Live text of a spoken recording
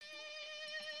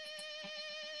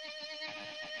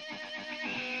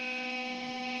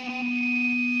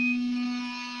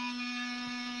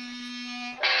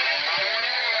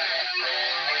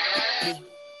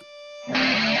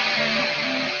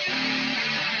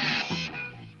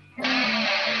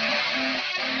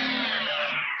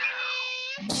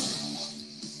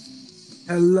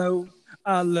Hello,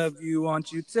 I love you.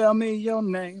 Won't you tell me your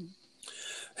name?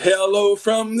 Hello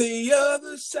from the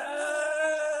other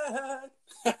side.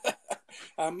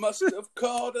 I must have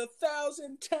called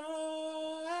 1,000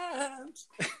 times.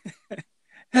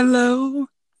 Hello,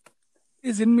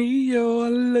 is it me you're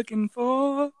looking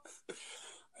for?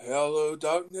 Hello,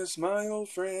 darkness, my old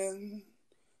friend.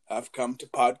 I've come to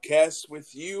podcast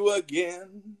with you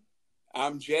again.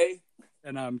 I'm Jay.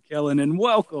 And I'm Kellen, and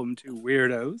welcome to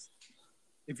Weirdos.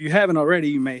 If you haven't already,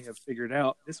 you may have figured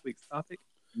out this week's topic,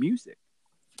 music.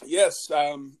 Yes,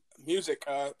 music,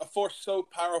 a force so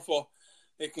powerful,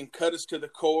 it can cut us to the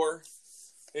core.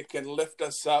 It can lift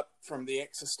us up from the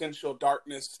existential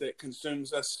darkness that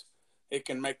consumes us. It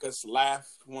can make us laugh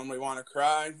when we want to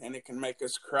cry, and it can make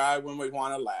us cry when we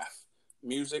want to laugh.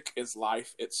 Music is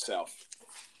life itself.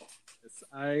 Yes,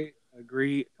 I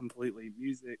agree completely.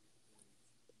 Music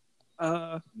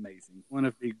is amazing. One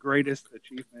of the greatest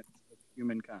achievements of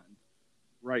humankind,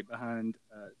 right behind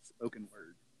spoken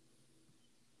word.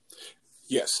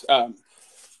 Yes, I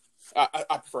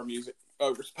prefer music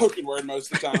over spoken word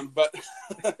most of the time, but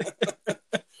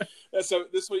so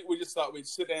this week we just thought we'd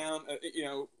sit down.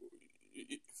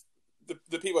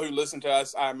 The people who listen to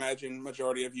us, I imagine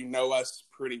majority of you know us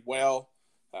pretty well.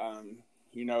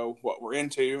 You know what we're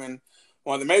into, and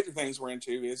one of the major things we're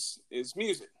into is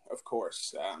music, of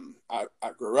course. I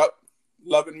grew up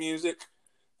loving music.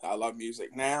 I love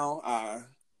music now. I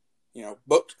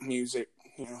booked music,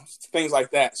 things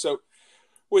like that. So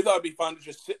we thought it'd be fun to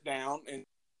just sit down and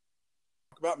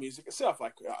talk about music itself,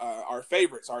 like our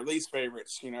favorites, our least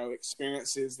favorites,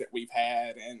 experiences that we've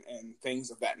had and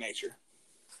things of that nature.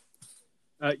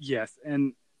 Yes,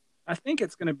 and I think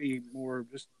it's going to be more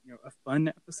just a fun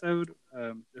episode,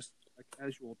 just a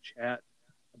casual chat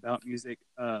about music.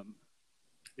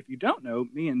 If you don't know,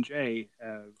 me and Jay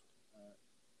have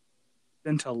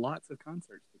been to lots of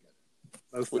concerts together,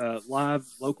 both live,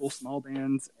 local, small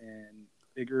bands, and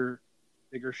bigger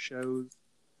shows.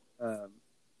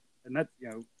 And that's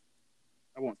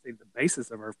I won't say the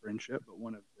basis of our friendship, but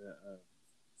one of the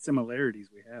similarities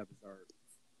we have is our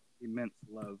immense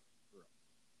love for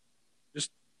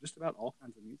just about all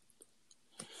kinds of music.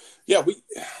 Yeah,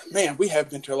 we have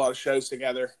been to a lot of shows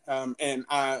together, and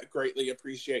I greatly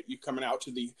appreciate you coming out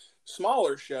to the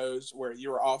smaller shows where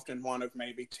you're often one of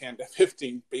maybe 10 to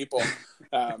 15 people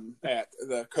at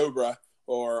the Cobra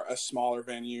or a smaller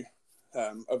venue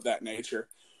of that nature.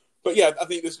 But yeah, I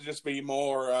think this would just be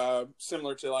more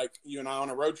similar to like you and I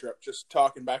on a road trip, just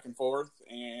talking back and forth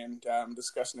and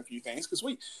discussing a few things because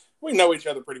we know each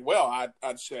other pretty well.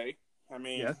 I'd say. I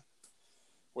mean. Yeah.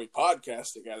 We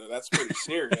podcast together. That's pretty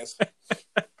serious.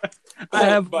 I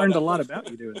have learned a lot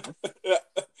about you doing this.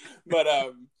 But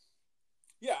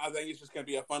yeah, I think it's just going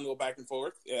to be a fun little back and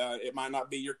forth. It might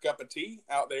not be your cup of tea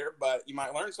out there, but you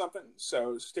might learn something.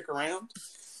 So stick around,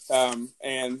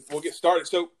 and we'll get started.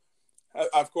 So, I,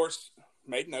 of course,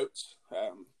 made notes.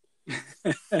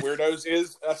 Weirdos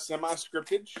is a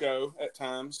semi-scripted show at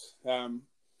times,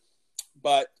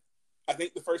 but I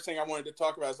think the first thing I wanted to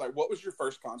talk about is like, what was your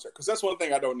first concert? Because that's one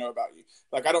thing I don't know about you.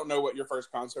 Like, I don't know what your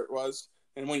first concert was.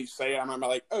 And when you say it, I'm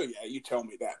like, oh, yeah, you tell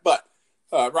me that. But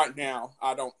right now,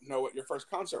 I don't know what your first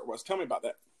concert was. Tell me about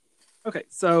that. Okay,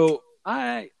 so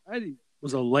I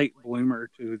was a late bloomer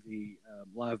to the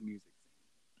live music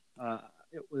scene. I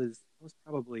was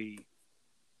probably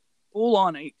full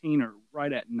on 18 or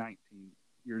right at 19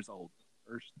 years old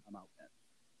the first time I went.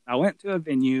 I went to a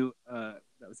venue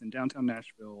that was in downtown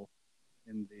Nashville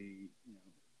in the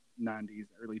 90s,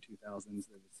 early 2000s.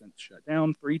 That was since shut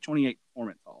down. 328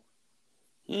 Performance Hall.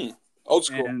 Old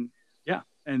school.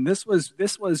 And this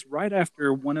was right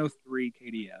after 103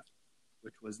 KDF,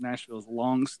 which was Nashville's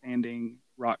long-standing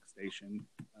rock station,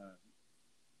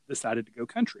 decided to go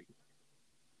country.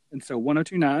 And so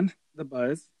 102.9, The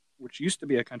Buzz, which used to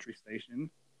be a country station,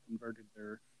 converted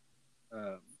their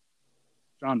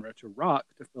genre to rock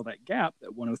to fill that gap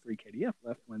that 103 KDF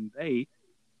left when they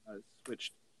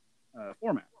switched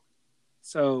format.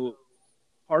 So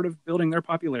part of building their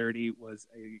popularity was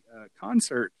a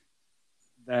concert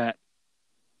that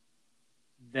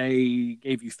they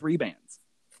gave you 3 bands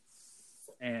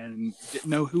and didn't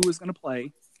know who was going to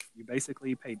play. You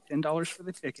basically paid $10 for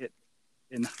the ticket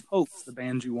in hopes the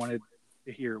band you wanted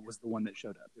to hear was the one that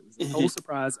showed up. It was a total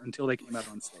surprise until they came out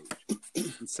on stage.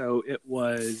 And so it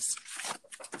was,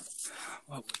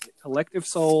 what was it? Collective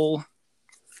Soul,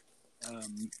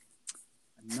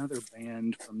 another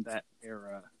band from that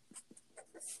era,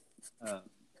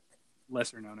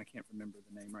 lesser known, I can't remember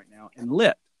the name right now, and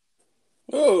Lit.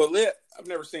 Oh, Lit. I've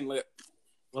never seen Lit.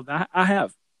 Well, I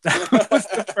have. That was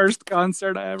the first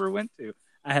concert I ever went to.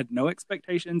 I had no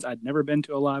expectations. I'd never been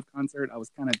to a live concert. I was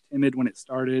kind of timid when it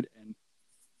started and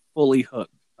fully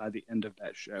hooked by the end of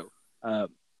that show.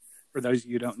 For those of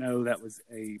you who don't know, that was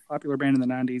a popular band in the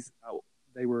 90s.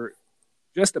 They were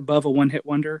just above a one-hit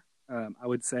wonder. I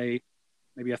would say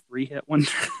maybe a 3-hit wonder.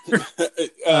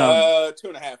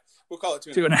 2.5. We'll call it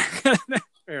 2.5.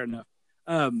 Fair enough.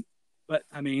 But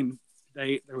I mean,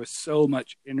 there was so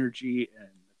much energy and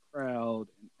the crowd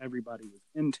and everybody was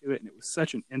into it, and it was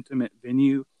such an intimate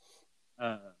venue.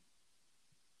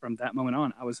 From that moment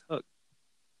on, I was hooked.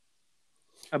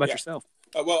 How about yourself?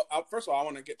 Well, first of all, I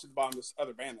want to get to the bottom of this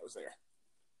other band that was there.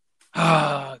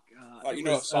 Oh God! Like, you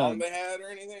know, a song they had or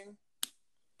anything?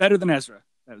 Better Than Ezra.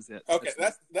 That was it. Okay,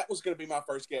 that was going to be my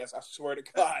first guess. I swear to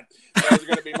God, that was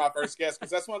going to be my first guess, because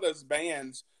that's one of those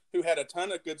bands who had a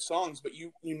ton of good songs, but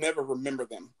you never remember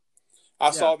them.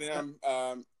 I saw them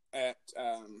at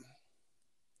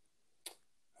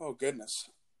oh goodness,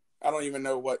 I don't even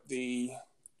know what the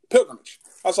Pilgrimage.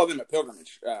 I saw them at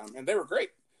Pilgrimage, and they were great.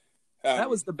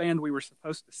 That was the band we were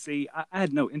supposed to see. I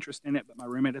had no interest in it, but my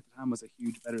roommate at the time was a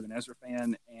huge Better Than Ezra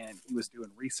fan, and he was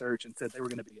doing research and said they were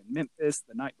going to be in Memphis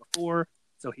the night before,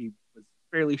 so he was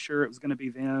fairly sure it was going to be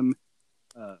them.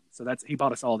 So he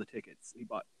bought us all the tickets. He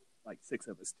bought like 6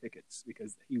 of us tickets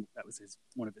because that was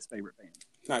one of his favorite bands.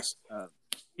 Nice.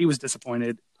 He was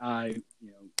disappointed. I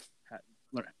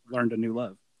learned a new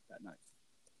love that night.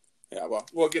 Yeah, well,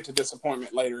 we'll get to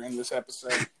disappointment later in this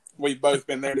episode. We've both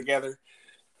been there together.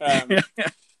 I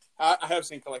have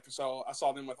seen Collective Soul. I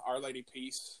saw them with Our Lady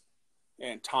Peace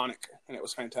and Tonic, and it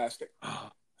was fantastic.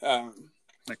 That would have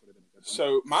been a good one.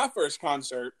 So my first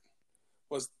concert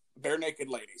was Bare Naked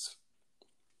Ladies.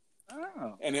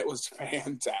 Oh. And it was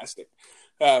fantastic.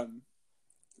 Me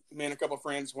and a couple of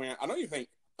friends went. I don't even think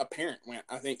a parent went.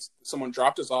 I think someone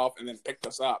dropped us off and then picked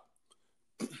us up.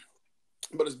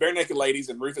 But it's Bare Naked Ladies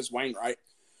and Rufus Wainwright.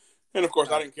 And, of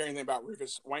course, I didn't care anything about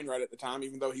Rufus Wainwright at the time,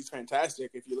 even though he's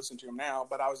fantastic if you listen to him now.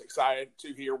 But I was excited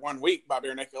to hear One Week by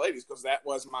Bare Naked Ladies because that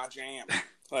was my jam.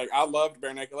 Like, I loved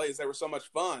Bare Naked Ladies. They were so much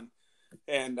fun.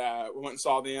 And we went and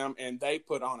saw them, and they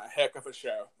put on a heck of a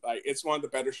show. Like, it's one of the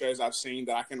better shows I've seen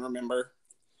that I can remember.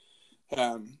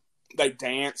 They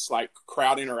danced, like,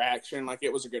 crowd interaction. Like,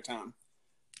 it was a good time.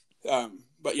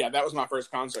 But, yeah, that was my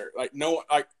first concert. Like,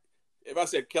 if I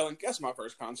said, Kellen, guess my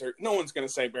first concert, no one's going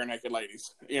to say Bare Naked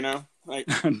Ladies, you know? Like,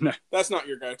 No. That's not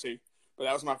your go-to. But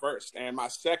that was my first. And my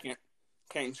second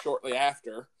came shortly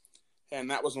after.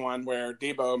 And that was one where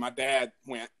Debo, my dad,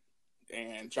 went.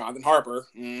 And Jonathan Harper,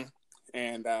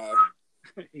 and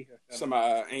some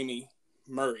Amy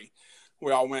Murray.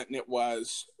 We all went, and it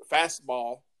was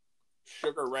Fastball,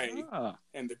 Sugar Ray,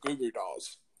 and the Goo Goo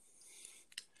Dolls.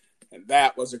 And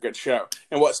that was a good show.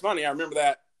 And what's funny, I remember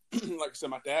that, like I said,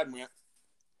 my dad went,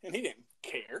 and he didn't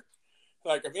care.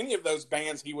 Like, if any of those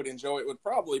bands he would enjoy, it would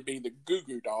probably be the Goo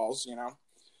Goo Dolls, you know.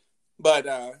 But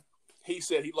he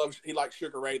said he liked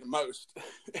Sugar Ray the most.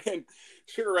 And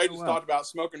Sugar Ray just talked about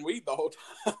smoking weed the whole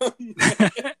time.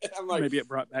 I'm like, maybe it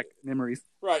brought back memories.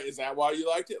 Right. Is that why you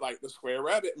liked it? Like, the Square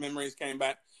Rabbit memories came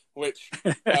back, which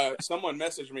someone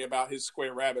messaged me about his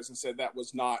Square Rabbits and said that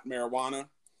was not marijuana.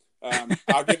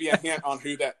 I'll give you a hint on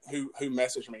who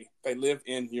messaged me. They live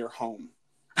in your home.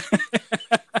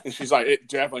 And she's like, it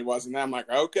definitely wasn't. And I'm like,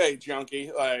 okay,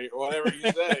 junkie, like, whatever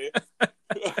you say.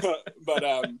 But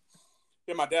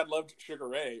yeah, my dad loved Sugar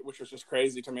Ray, which was just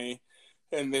crazy to me.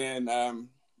 And then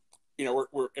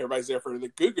we're everybody's there for the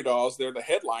Goo Goo Dolls. They're the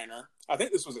headliner. I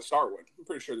think this was at Starwood. I'm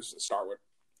pretty sure this is at Starwood.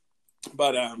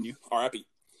 But R.I.P.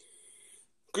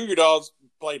 Goo Goo Dolls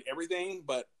played everything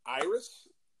but Iris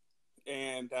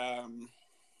and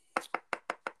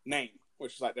Name,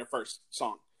 which is like their first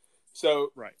song.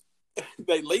 So right.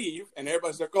 They leave, and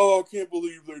everybody's like, "Oh, I can't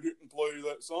believe they didn't play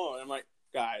that song." I'm like,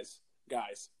 guys,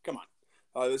 come on.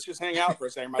 Let's just hang out for a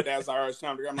second. My dad's like, all right, it's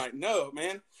time to go. I'm like, no,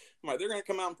 man. I'm like, they're going to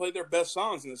come out and play their best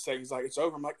songs in this second. He's like, it's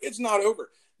over. I'm like, it's not over.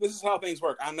 This is how things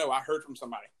work. I know. I heard from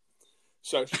somebody.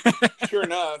 So sure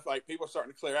enough, like, people are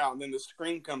starting to clear out, and then the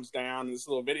screen comes down, and this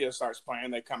little video starts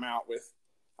playing. They come out with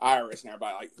Iris, and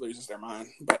everybody like loses their mind.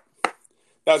 But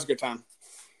that was a good time.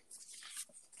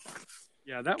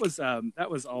 Yeah, that was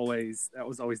always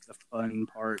the fun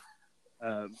part.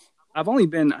 I've only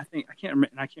been, I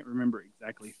can't remember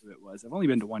exactly who it was. I've only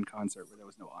been to one concert where there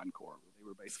was no encore. Where they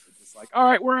were basically just like, "All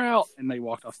right, we're out," and they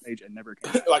walked off stage and never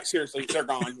came back. Like, seriously, they're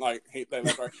gone. Like, they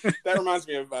left. That reminds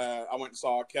me of I went and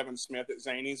saw Kevin Smith at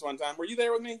Zanies one time. Were you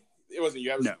there with me? It wasn't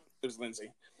you. No. It was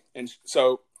Lindsay. And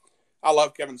so I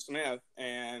love Kevin Smith,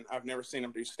 and I've never seen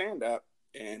him do stand up.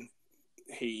 And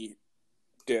he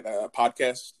did a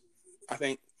podcast, I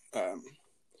think.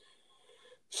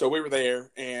 So we were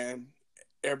there, and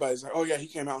everybody's like, oh yeah, he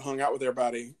came out and hung out with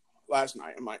everybody last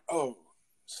night. I'm like, oh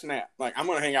snap! Like I'm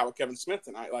gonna hang out with Kevin Smith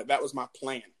tonight. Like that was my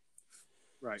plan.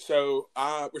 Right. So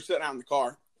we're sitting out in the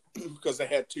car because they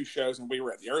had 2 shows and we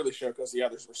were at the early show because the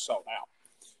others were sold out.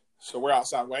 So we're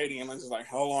outside waiting, and Lindsay's like,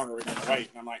 how long are we gonna wait?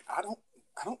 And I'm like, I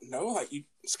don't know. Like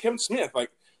it's Kevin Smith.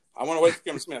 Like I want to wait for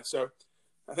Kevin Smith. So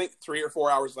I think 3 or 4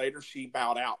 hours later, she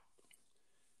bowed out,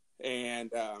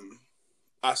 and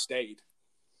I stayed.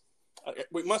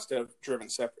 We must have driven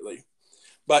separately,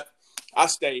 but I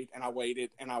stayed and I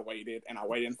waited and I waited and I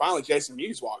waited. And finally, Jason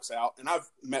Mewes walks out, and I've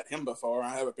met him before.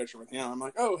 I have a picture with him. I'm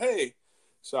like, oh, hey.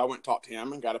 So I went and talked to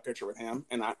him and got a picture with him.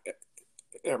 And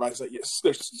everybody's like, yes,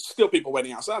 there's still people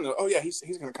waiting outside. And they're like, oh, yeah, he's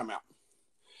going to come out.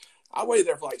 I waited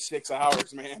there for like 6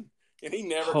 hours, man. And he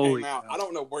never came out. God. I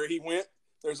don't know where he went.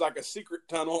 There's like a secret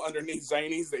tunnel underneath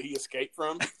Zany's that he escaped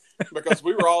from because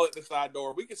we were all at the side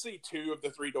door. We could see 2 of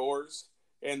the 3 doors.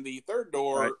 And the third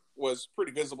door was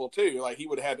pretty visible, too. Like, he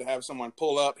would have had to have someone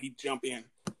pull up. He'd jump in.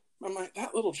 I'm like,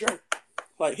 that little jerk.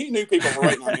 Like, he knew people were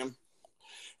waiting on him.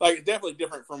 Like, definitely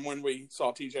different from when we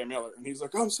saw TJ Miller. And he's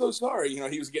like, oh, I'm so sorry. You know,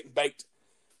 he was getting baked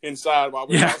inside while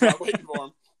we were outside waiting for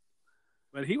him.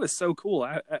 But he was so cool.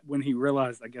 When he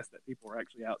realized, I guess, that people were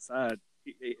actually outside,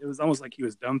 it was almost like he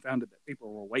was dumbfounded that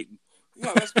people were waiting.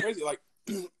 Yeah, that's crazy. Like,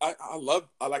 I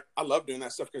love doing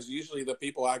that stuff because usually the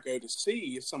people I go to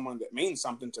see is someone that means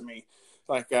something to me.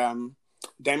 Like Damon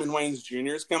Wayans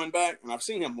Jr. is coming back, and I've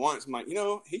seen him once. I'm like, you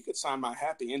know, he could sign my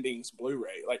Happy Endings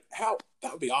Blu-ray. Like,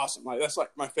 that would be awesome. Like, that's like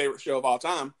my favorite show of all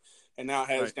time, and now it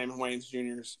has Damon Wayans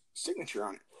Jr.'s signature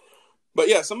on it. But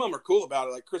yeah, some of them are cool about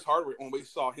it. Like Chris Hardwick, when we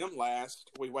saw him last,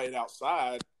 we waited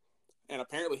outside. And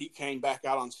apparently he came back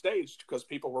out on stage because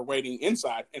people were waiting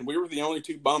inside. And we were the only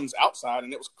 2 bums outside,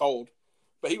 and it was cold.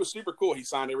 But he was super cool. He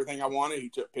signed everything I wanted. He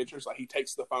took pictures. Like, he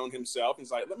takes the phone himself.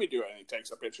 He's like, let me do it. And he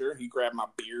takes a picture. He grabbed my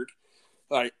beard.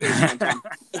 Like, it was fun time.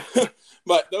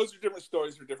 But those are different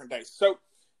stories for different days. So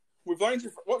we've learned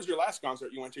what was your last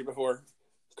concert you went to before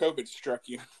COVID struck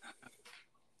you?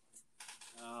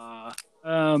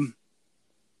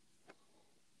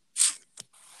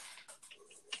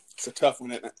 It's a tough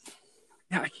one, isn't it?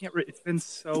 Yeah, I can't. It's been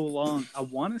so long. I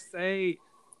want to say,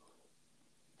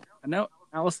 I know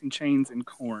Alice in Chains and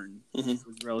Korn was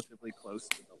relatively close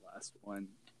to the last one.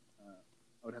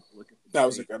 I would have to look at the That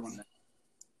was a good one. That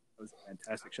was a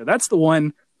fantastic show. That's the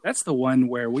one. That's the one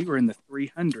where we were in the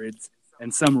 300s,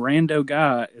 and some rando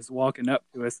guy is walking up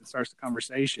to us and starts a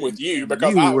conversation with you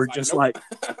because you were just like,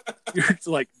 you're just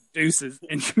like deuces,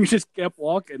 and you just kept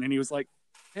walking. And he was like,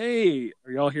 "Hey,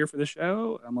 are y'all here for the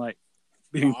show?" I'm like,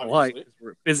 being polite because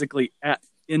we're physically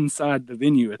inside the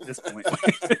venue at this point.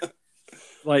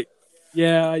 Like,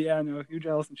 yeah, no, huge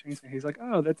Alice in Chains fan. He's like,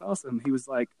 oh, that's awesome. He was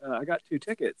like, I got 2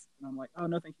 tickets, and I'm like, oh,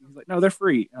 no, thank you. He's like, no, they're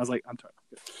free. And I was like, I'm sorry,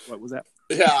 what was that?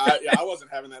 I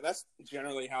wasn't having that. That's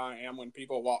generally how I am when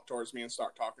people walk towards me and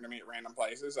start talking to me at random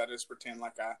places. I just pretend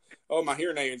like my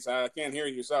hearing aids, I can't hear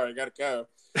you. Sorry, I got to go.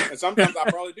 And sometimes I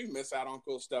probably do miss out on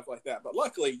cool stuff like that. But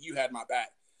luckily, you had my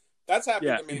back. That's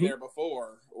happened to me there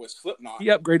before with Slipknot. He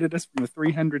upgraded us from the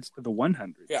 300s to the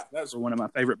 100s. Yeah, that's for one of my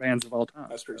favorite bands of all time.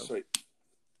 That's pretty sweet.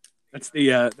 That's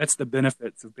the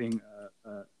benefits of being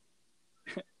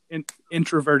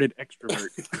introverted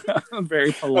extrovert. I'm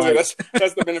very polite. Okay,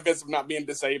 that's the benefits of not being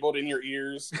disabled in your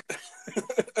ears.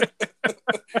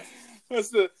 That's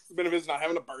the benefits of not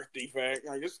having a birth defect.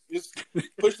 Like, just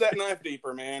push that knife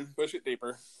deeper, man. Push it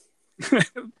deeper.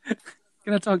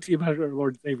 Can I talk to you about our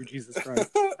Lord and Savior Jesus Christ?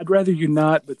 I'd rather you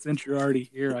not, but since you're already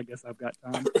here, I guess I've got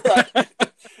time.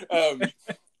 Right.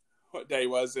 What day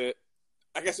was it?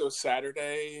 I guess it was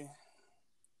Saturday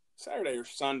or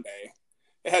Sunday.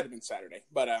 It had to have been Saturday.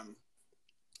 But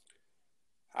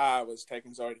I was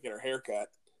taking Zoe to get her hair cut,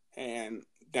 and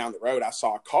down the road, I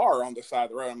saw a car on the side of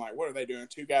the road. I'm like, what are they doing?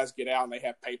 2 guys get out, and they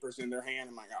have papers in their hand.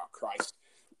 I'm like, oh, Christ.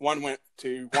 One went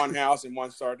to one house, and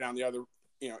one started down the other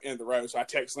end of the road. So I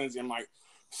text Lindsay. I'm like,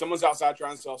 someone's outside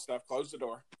trying to sell stuff. Close the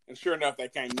door. And sure enough, they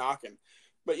came knocking.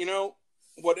 But,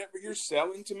 whatever you're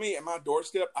selling to me at my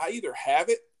doorstep, I either have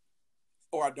it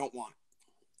or I don't want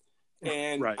it.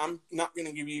 And I'm not going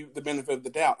to give you the benefit of the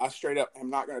doubt. I straight up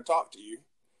am not going to talk to you.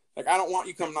 Like, I don't want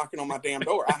you come knocking on my damn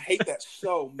door. I hate that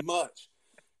so much.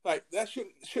 Like, that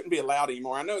shouldn't be allowed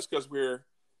anymore. I know it's because we're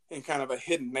in kind of a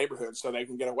hidden neighborhood so they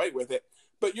can get away with it.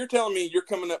 But you're telling me you're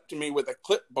coming up to me with a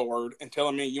clipboard and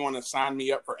telling me you want to sign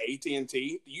me up for AT&T?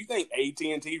 Do you think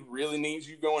AT&T really needs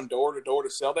you going door to door to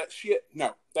sell that shit?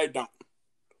 No, they don't.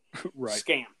 Right.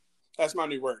 Scam. That's my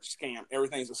new word, scam.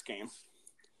 Everything's a scam.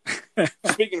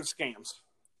 Speaking of scams,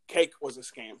 Cake was a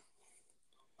scam.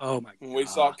 Oh, my God. When we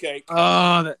saw Cake.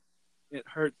 Oh, it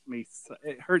hurts me.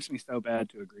 It hurts me so bad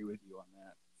to agree with you on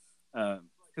that.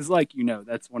 Because, like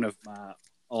that's one of my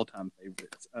all-time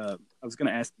favorites. I was going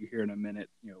to ask you here in a minute,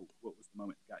 what was the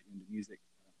moment that got you into music?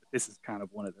 But this is kind of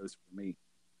one of those for me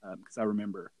because I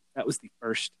remember that was the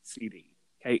first CD,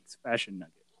 Cake's Fashion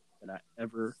Nugget, that I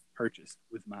ever purchased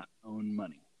with my own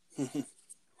money.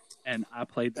 And I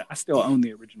played that. I still own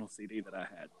the original CD that I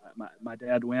had. My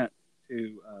dad went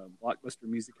to Blockbuster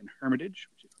Music in Hermitage,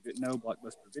 which, if you didn't know,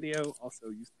 Blockbuster Video also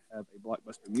used to have a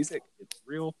Blockbuster Music. It's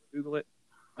real. Google it.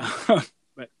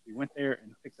 But we went there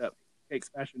and picked up Cake's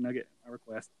Fashion Nugget at my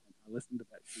request, and I listened to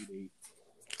that CD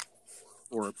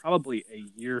for probably a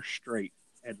year straight,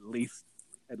 at least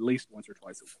once or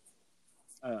twice a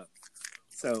week.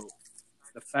 So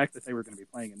the fact that they were going to be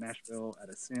playing in Nashville at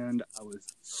Ascend, I was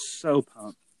so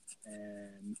pumped.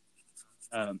 And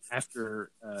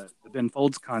after the Ben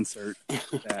Folds concert,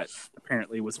 that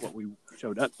apparently was what we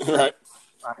showed up to, right?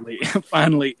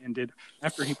 Finally ended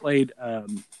after he played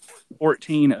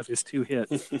 14 of his 2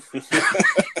 hits.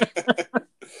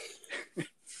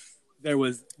 There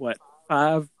was what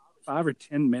 5 or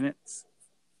 10 minutes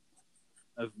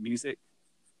of music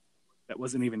that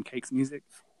wasn't even Cake's music.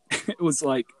 It was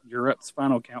like Europe's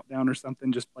Final Countdown or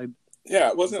something. Just played. Yeah,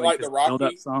 it wasn't like the Rocky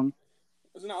build-up song.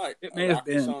 Wasn't that like it may have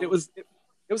been? Song? It was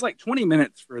like 20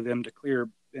 minutes for them to clear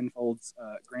Ben Folds'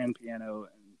 grand piano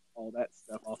and all that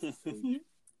stuff off the stage,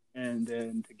 and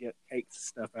then to get Cake's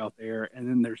stuff out there, and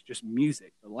then there's just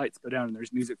music. The lights go down and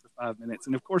there's music for 5 minutes.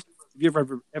 And of course, if you've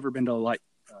ever been to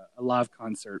a live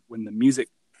concert, when the music,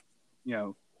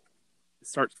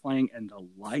 starts playing and the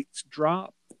lights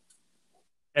drop,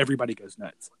 everybody goes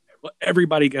nuts. Well,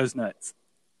 everybody goes nuts,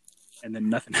 and then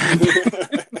nothing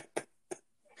happens.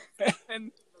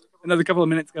 And another couple of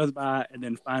minutes goes by, and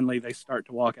then finally they start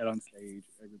to walk out on stage.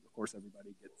 Of course,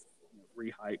 everybody gets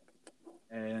re-hyped,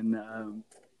 and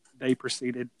they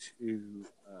proceeded to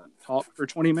talk for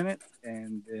 20 minutes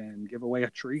and then give away a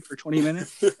tree for 20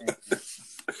 minutes.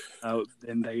 And,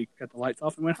 then they cut the lights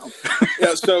off and went home.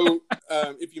 Yeah, so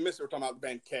if you missed it, we're talking about the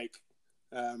band Cake,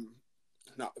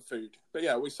 not the food. But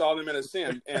yeah, we saw them at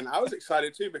Ascend, and I was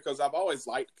excited too because I've always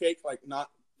liked Cake, like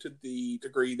not to the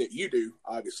degree that you do,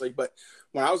 obviously. But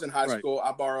when I was in high school,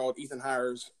 I borrowed Ethan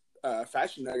Heyer's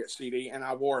Fashion Nugget CD, and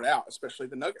I wore it out, especially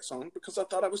the Nugget song, because I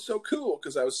thought I was so cool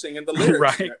because I was singing the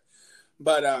lyrics. Right.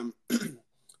 But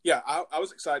yeah, I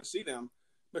was excited to see them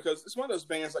because it's one of those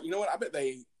bands. Like, you know what? I bet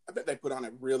they put on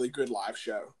a really good live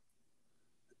show.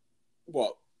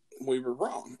 Well, we were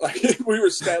wrong. Like, we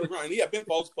were sadly wrong. And yeah, Ben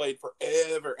Folds played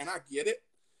forever, and I get it.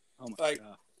 Oh my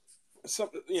God.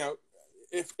 Something,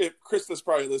 if Krista's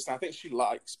probably listening, I think she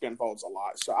likes Ben Folds a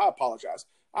lot. So I apologize.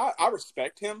 I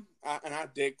respect him, and I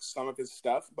dig some of his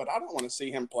stuff, but I don't want to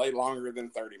see him play longer than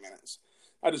 30 minutes.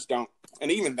 I just don't. And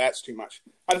even that's too much.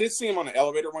 I did see him on the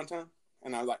elevator one time,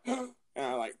 and I was like, and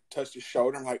I touched his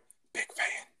shoulder. I'm like, big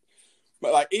fan.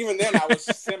 But even then I was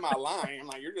semi-lying. I'm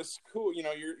like, you're just cool.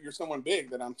 You're someone big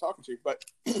that I'm talking to. But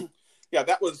yeah,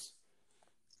 that was,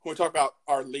 when we talk about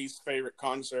our least favorite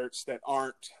concerts that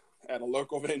aren't at a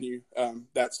local venue,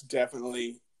 that's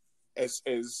definitely, as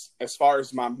far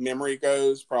as my memory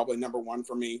goes, probably number one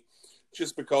for me,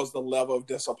 just because the level of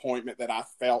disappointment that I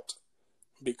felt,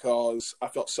 because I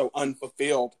felt so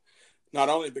unfulfilled. Not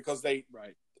only because they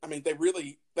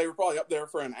were probably up there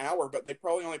for an hour, but they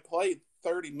probably only played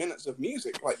 30 minutes of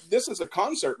music. Like, this is a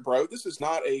concert, bro. This is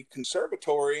not a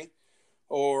conservatory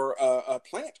or a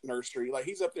plant nursery. Like,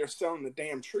 he's up there selling the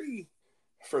damn tree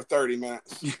for 30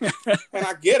 minutes. And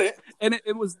I get it. And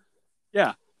it was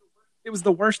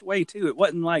the worst way too. It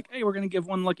wasn't like, hey, we're going to give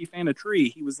one lucky fan a tree.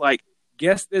 He was like,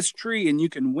 guess this tree and you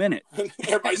can win it.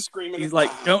 Everybody's screaming. He's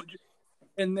like, don't.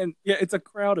 And then, it's a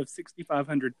crowd of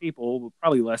 6,500 people,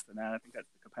 probably less than that. I think that's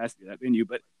the capacity of that venue.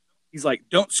 But he's like,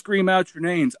 don't scream out your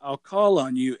names. I'll call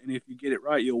on you. And if you get it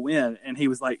right, you'll win. And he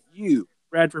was like, you,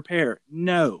 Bradford Pear,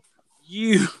 no.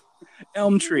 You,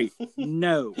 Elm Tree,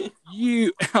 no.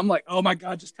 You. I'm like, oh my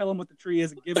God, just tell them what the tree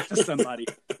is and give it to somebody.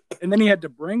 And then he had to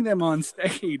bring them on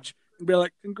stage and be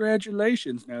like,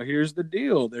 congratulations. Now here's the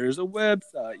deal. There's a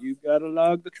website. You've got to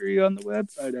log the tree on the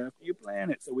website after you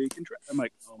plant it so we can try. I'm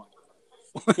like, oh my God.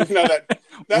 that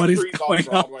tree's on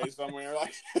Broadway somewhere.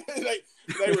 Like,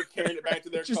 they were carrying it back to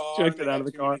their just car. Just chucked it out of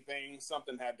the car.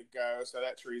 Something had to go, so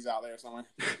that tree's out there somewhere.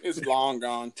 It's long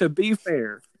gone. To be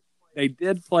fair, they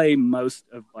did play most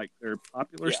of their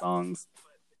popular songs,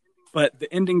 but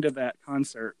the ending to that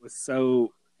concert was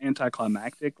so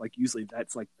anticlimactic. Like, usually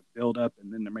that's like the build up,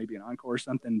 and then there may be an encore or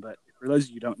something. But for those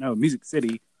of you who don't know, Music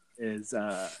City is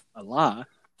a lie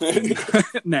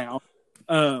now.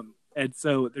 And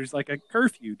so there's like a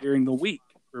curfew during the week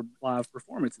for live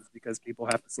performances because people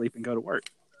have to sleep and go to work.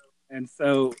 And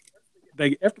so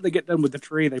after they get done with the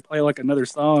tree, they play like another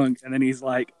song, and then he's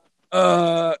like,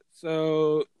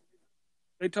 so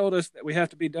they told us that we have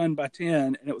to be done by 10,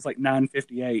 and it was like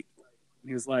 9:58. And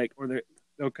he was like,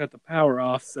 they'll cut the power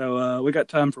off, so we got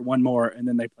time for one more. And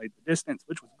then they played The Distance,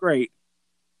 which was great,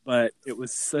 but it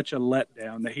was such a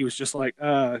letdown that he was just like,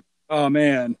 oh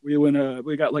man,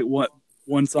 we got like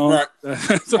one song.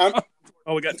 Right. So,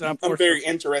 we got time for. I'm very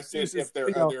interested if there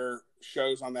are other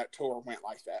shows on that tour went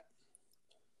like that.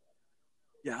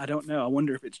 Yeah, I don't know. I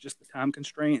wonder if it's just the time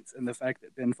constraints and the fact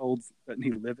that Ben Folds doesn't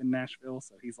he live in Nashville,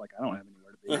 so he's like, I don't have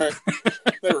anywhere to be.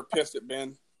 Right. They were pissed at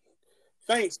Ben.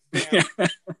 Thanks, Ben.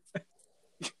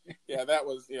 Yeah, that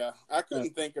was, I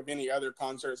couldn't think of any other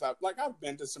concerts. I've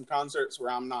been to some concerts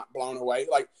where I'm not blown away.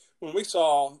 Like when we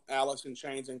saw Alice in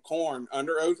Chains and Korn,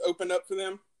 Under Oath opened up for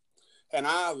them. And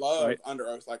I love Under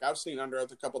Oath. Like I've seen Under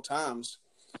Oath a couple times,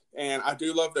 and I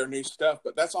do love their new stuff,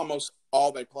 but that's almost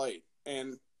all they played.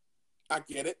 And I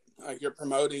get it. You're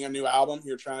promoting a new album.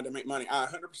 You're trying to make money. I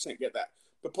 100% get that.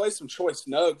 But play some choice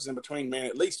nugs in between, man,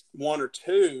 at least one or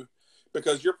two,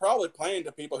 because you're probably playing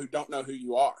to people who don't know who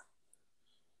you are.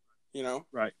 You know?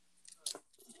 Right.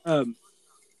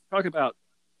 Talk about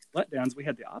letdowns. We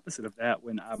had the opposite of that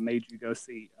when I made you go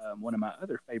see one of my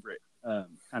other favorite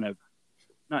kind of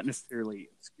not necessarily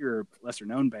obscure but lesser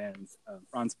known bands,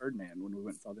 Franz Ferdinand, when we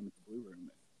went and saw them at the Blue Room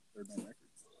at Third Man Records.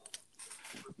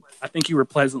 I think you were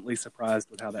pleasantly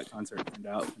surprised with how that concert turned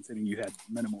out, considering you had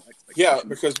minimal expectations. Yeah,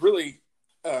 because really,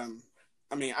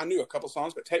 I knew a couple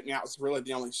songs, but Take Me Out was really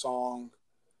the only song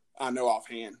I know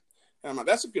offhand. And I'm like,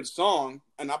 that's a good song.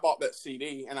 And I bought that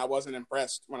CD, and I wasn't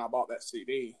impressed when I bought that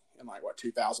CD in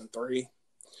 2003.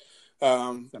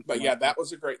 But yeah, that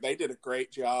was they did a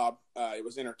great job. It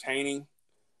was entertaining.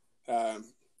 Part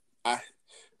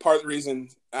of the reason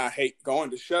I hate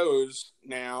going to shows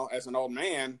now as an old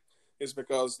man is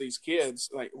because these kids,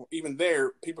 even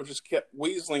there, people just kept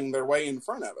weaseling their way in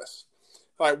front of us.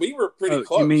 Like we were pretty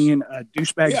close. You mean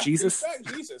douchebag Jesus?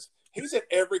 Douchebag Jesus. He's at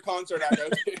every concert I go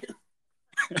to.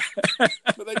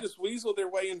 But they just weasel their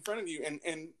way in front of you,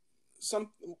 and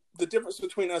the difference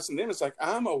between us and them is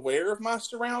I'm aware of my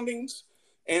surroundings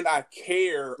and I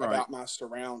care about my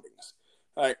surroundings.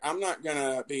 I'm not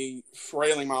gonna be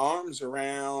frailing my arms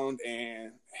around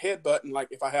and headbutting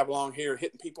if I have long hair,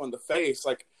 hitting people in the face.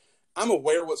 I'm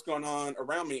aware of what's going on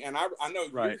around me, and I know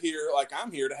you're here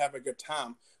I'm here to have a good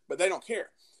time, but they don't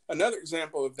care. Another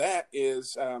example of that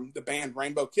is the band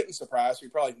Rainbow Kitten Surprise, who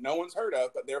probably no one's heard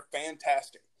of, but they're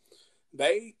fantastic.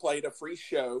 They played a free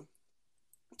show.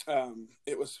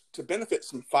 It was to benefit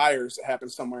some fires that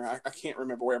happened somewhere. I can't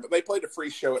remember where, but they played a free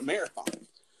show at Marathon.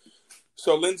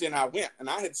 So Lindsay and I went, and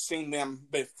I had seen them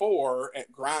before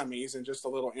at Grimey's in just a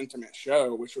little intimate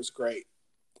show, which was great.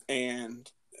 And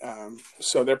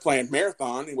so they're playing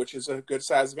Marathon, which is a good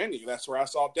size venue. That's where I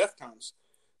saw Deftones.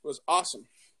 It was awesome.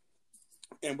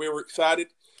 And we were excited.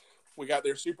 We got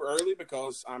there super early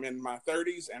because I'm in my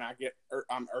 30s and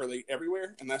I'm early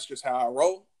everywhere, and that's just how I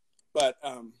roll. But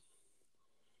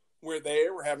we're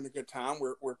there. We're having a good time.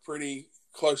 We're pretty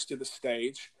close to the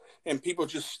stage, and people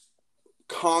just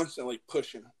constantly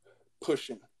pushing,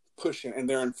 and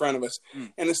they're in front of us.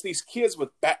 And it's these kids with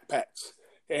backpacks,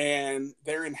 and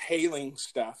they're inhaling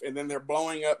stuff, and then they're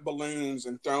blowing up balloons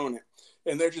and throwing it,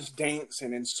 and they're just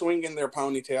dancing and swinging their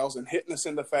ponytails and hitting us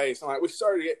in the face. And we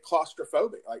started to get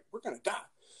claustrophobic. We're going to die.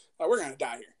 We're going to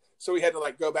die here. So we had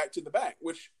to go back to the back,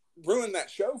 which ruined that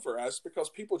show for us because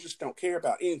people just don't care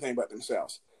about anything but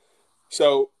themselves.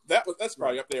 So that's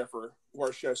probably up there for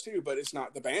worst shows too, but it's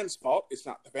not the band's fault. It's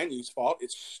not the venue's fault.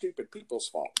 It's stupid people's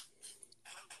fault.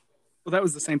 Well, that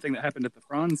was the same thing that happened at the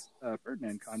Franz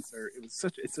Ferdinand concert. It was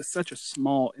such a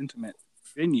small, intimate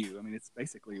venue. I mean, it's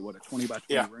basically a 20 by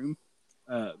 20 room.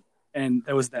 And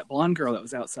there was that blonde girl that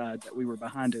was outside that we were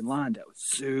behind in line that was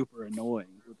super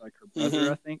annoying with her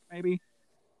brother, I think maybe.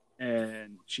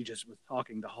 And she just was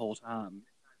talking the whole time.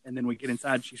 And then we get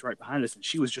inside and she's right behind us and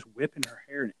she was just whipping her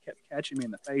hair and it kept catching me in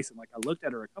the face. And I looked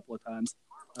at her a couple of times.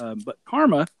 But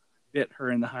Karma bit her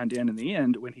in the hind end in the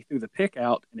end when he threw the pick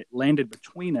out and it landed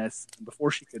between us. And before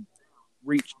she could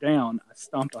reach down, I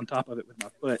stomped on top of it with my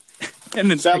foot. And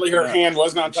then sadly her hand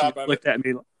wasn't on top of it. Looked at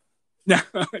me. No,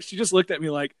 she just looked at me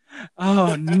like,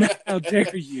 "Oh no, how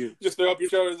dare you!" Just throw up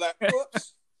your shoulders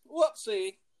 "Whoops,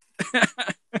 whoopsie."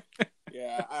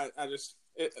 Yeah, I just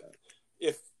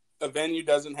if a venue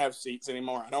doesn't have seats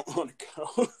anymore, I don't want to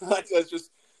go. That's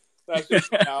just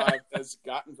how it's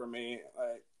gotten for me.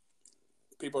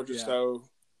 People are just so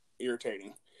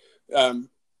irritating.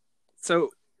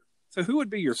 So who would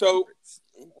be your favorites?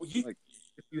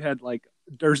 If you had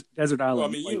Desert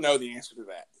Island? Well, you know the answer to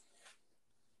that.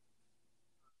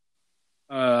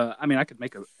 I mean, I could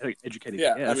make an educated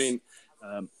Yeah, guess. I mean,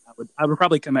 I would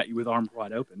probably come at you with arms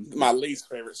wide open. my least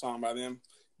favorite song by them.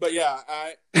 But yeah,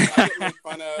 I get made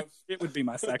fun of. It would be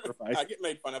my sacrifice. I get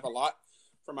made fun of a lot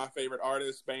for my favorite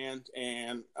artist, band,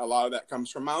 and a lot of that comes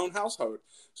from my own household.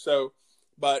 So,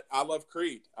 but I love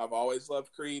Creed. I've always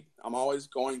loved Creed. I'm always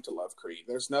going to love Creed.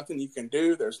 There's nothing you can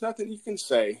do. There's nothing you can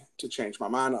say to change my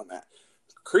mind on that.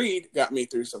 Creed got me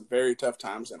through some very tough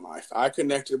times in life. I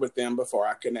connected with them before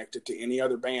I connected to any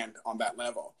other band on that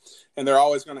level. And they're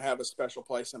always going to have a special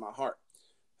place in my heart.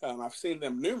 I've seen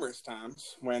them numerous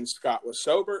times when Scott was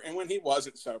sober and when he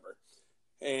wasn't sober.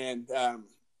 And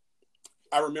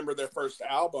I remember their first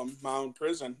album, My Own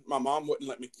Prison. My mom wouldn't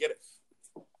let me get it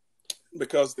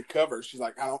because the cover. She's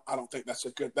like, I don't think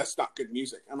that's not good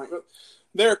music. I'm like, well,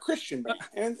 they're a Christian band,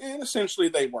 and essentially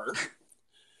they were.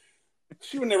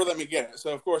 She would never let me get it.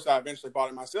 So of course I eventually bought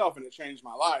it myself, and it changed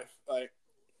my life. Like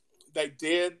they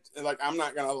did. Like I'm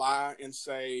not gonna lie and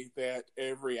say that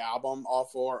every album, all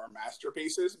four, are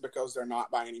masterpieces, because they're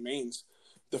not by any means.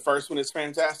 The first one is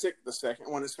fantastic. The second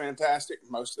one is fantastic.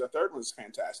 Most of the third one is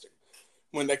fantastic.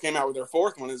 When they came out with their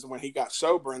fourth one is when he got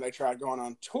sober and they tried going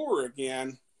on tour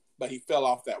again, but he fell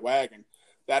off that wagon.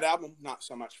 That album, not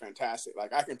so much fantastic.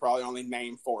 Like I can probably only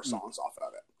name 4 songs off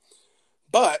of it.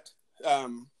 But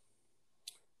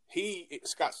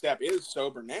Scott Stapp is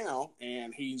sober now,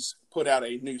 and he's put out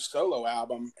a new solo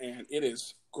album, and it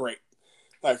is great.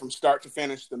 Like from start to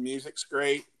finish, the music's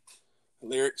great, the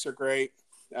lyrics are great.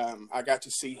 I got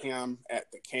to see him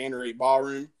at the Cannery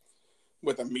Ballroom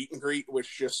with a meet and greet, which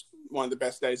is just one of the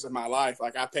best days of my life.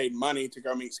 Like I paid money to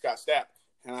go meet Scott Stapp,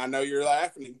 and I know you're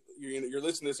laughing. You're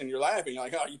listening to this and you're laughing. You're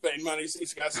like, oh, you paid money to see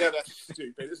Scott Stapp? That's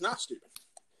stupid. It's not stupid.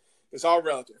 It's all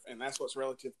relative, and that's what's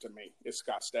relative to me is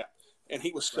Scott Stapp. And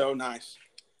he was so nice.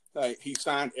 Like he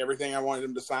signed everything I wanted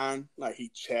him to sign. Like he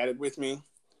chatted with me.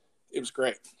 It was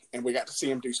great. And we got to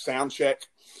see him do sound check.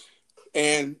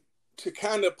 And to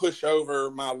kind of push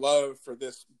over my love for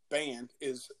this band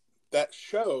is that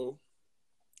show,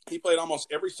 he played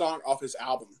almost every song off his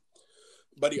album,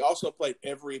 but he also played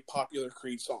every popular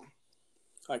Creed song,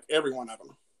 like every one of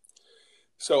them.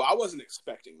 So I wasn't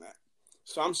expecting that.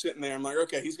 So I'm sitting there. I'm like,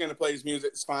 okay, he's going to play his music.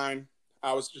 It's fine.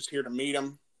 I was just here to meet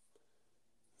him.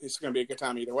 It's going to be a good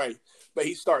time either way. But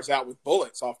he starts out with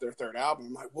Bullets off their third album.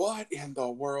 I'm like, what in the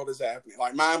world is happening?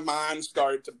 Like my mind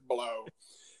started to blow.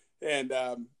 And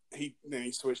then he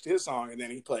switched to his song, and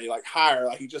then he played like Higher.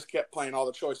 Like he just kept playing all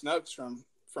the choice notes from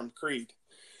Creed.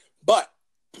 But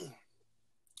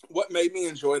what made me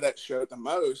enjoy that show the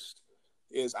most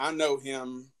is I know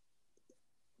him.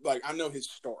 Like I know his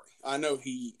story. I know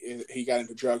he got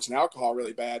into drugs and alcohol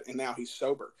really bad, and now he's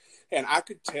sober. And I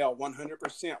could tell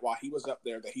 100% while he was up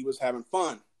there that he was having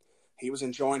fun. He was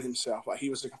enjoying himself. Like he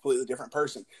was a completely different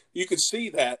person. You could see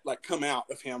that like come out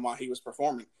of him while he was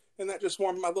performing, and that just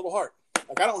warmed my little heart.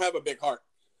 Like I don't have a big heart,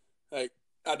 like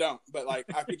I don't, but like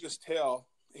I could just tell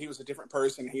he was a different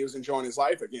person. He was enjoying his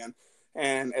life again.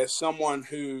 And as someone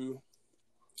who,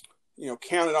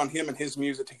 counted on him and his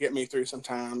music to get me through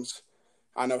sometimes,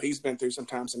 I know he's been through some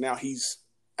times, and now he's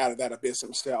out of that abyss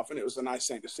himself, and it was a nice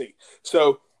thing to see.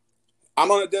 So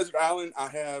I'm on a desert island. I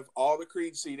have all the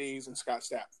Creed CDs and Scott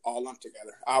Stapp all lumped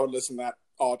together. I would listen to that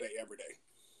all day, every day.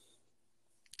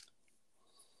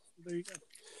 There you go.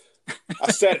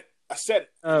 I said it. That's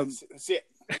it.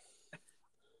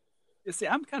 You see,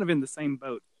 I'm kind of in the same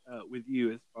boat with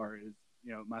you as far as,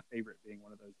 my favorite being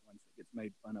one of those ones that gets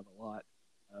made fun of a lot.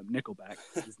 Nickelback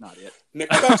is not it.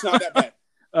 Nickelback's not that bad.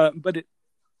 I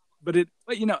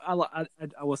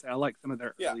will say I like some of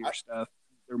their earlier stuff.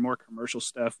 Their more commercial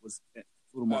stuff was a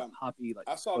little more poppy. Like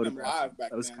I saw them live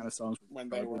back those then, kind of songs when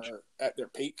they were at their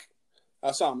peak.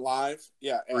 I saw them live,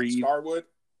 at Starwood.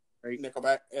 Great.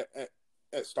 Nickelback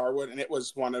at Starwood, and it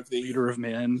was one of the Leader of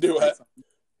Men.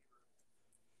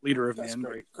 Leader of Men,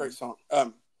 great song.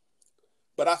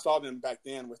 But I saw them back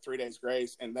then with 3 Days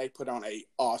Grace, and they put on a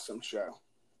awesome show.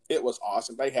 It was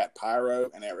awesome. They had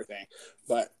pyro and everything.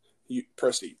 But you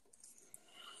proceed.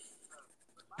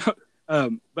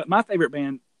 But my favorite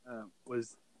band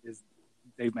is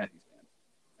Dave Matthews Band,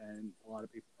 and a lot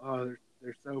of people,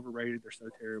 they're so overrated, they're so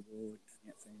terrible, you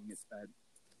can't sing, it's bad.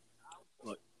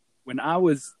 Look, when I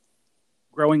was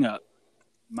growing up,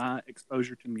 my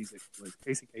exposure to music was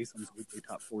Casey Kasem's weekly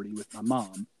top 40 with my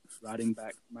mom riding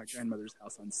back from my grandmother's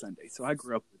house on Sunday. So I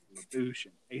grew up with LaBouche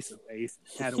and Ace of Base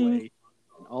and Hadaway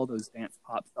and all those dance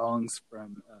pop songs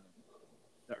from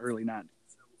the early 90s.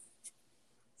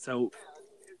 So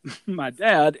my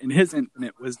dad, in his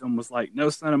infinite wisdom, was like, no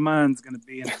son of mine's going to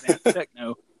be in advanced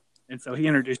techno. And so he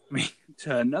introduced me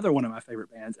to another one of my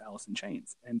favorite bands, Alice in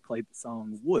Chains, and played the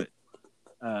song Wood.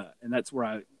 and that's where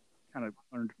I kind of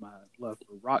learned my love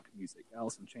for rock music.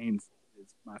 Alice in Chains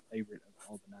is my favorite of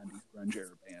all the '90s grunge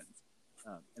era bands,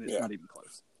 and it's not even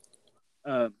close.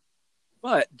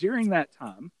 But during that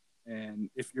time, and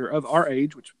if you're of our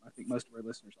age, which I think most of our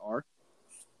listeners are,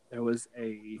 there was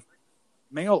a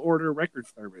mail order record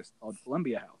service called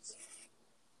Columbia House,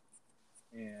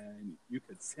 and you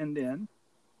could send in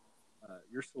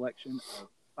your selection of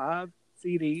 5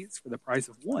 CDs for the price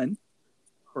of 1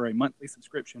 for a monthly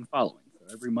subscription following. So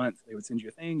every month they would send you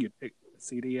a thing, you'd pick a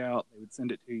CD out, they would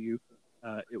send it to you.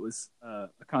 It was a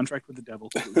contract with the devil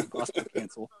because it was impossible to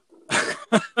cancel.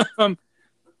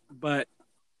 But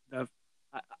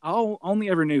I only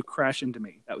ever knew "Crash Into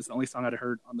Me." That was the only song I'd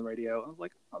heard on the radio. I was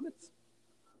like, "Oh,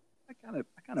 I kind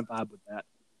of vibe with that."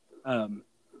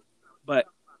 But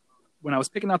when I was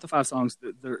picking out the 5 songs,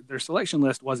 their selection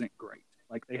list wasn't great.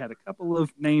 Like they had a couple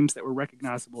of names that were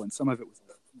recognizable, and some of it was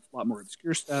a lot more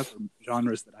obscure stuff or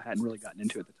genres that I hadn't really gotten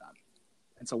into at the time.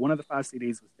 And so one of the 5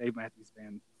 CDs was Dave Matthews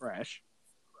Band "Crash"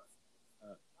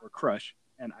 or "Crush,"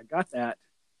 and I got that,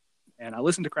 and I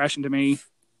listened to "Crash Into Me."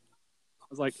 I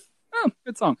was like, "Oh,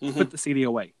 good song." Put the CD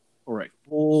away for a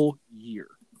full year.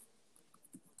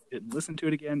 Didn't listen to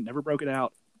it again. Never broke it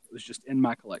out. It was just in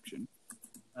my collection.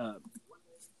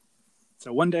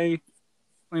 So one day,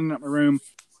 cleaning up my room,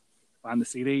 find the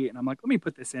CD, and I'm like, let me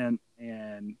put this in.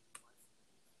 And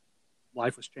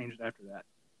life was changed after that.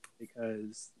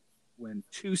 Because when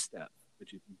Two Step,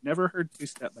 which if you've never heard Two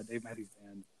Step by Dave Matthews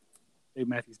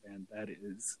Band, that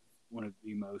is one of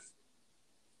the most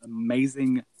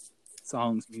amazing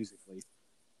songs musically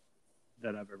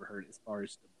that I've ever heard, as far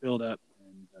as the build up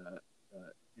and the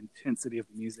intensity of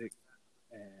the music.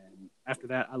 And after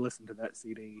that, I listened to that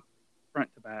CD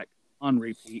front to back on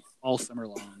repeat all summer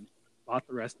long. Bought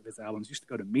the rest of his albums. Used to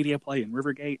go to Media Play in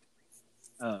Rivergate.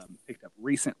 Picked up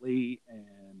Recently,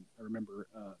 and I remember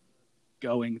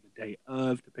going the day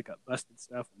of to pick up Busted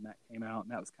Stuff when that came out,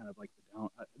 and that was kind of like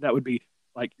that would be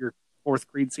like your 4th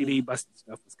Creed CD. Busted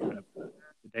Stuff was kind of the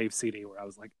Dave CD where I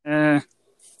was like,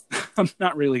 I'm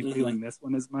not really feeling this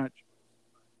one as much.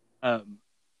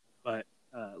 But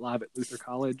Live at Luther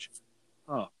College,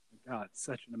 oh my God,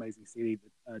 such an amazing CD.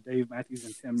 The Dave Matthews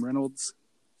and Tim Reynolds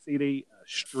CD,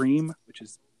 Stream, which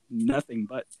is nothing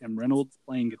but Tim Reynolds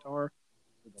playing guitar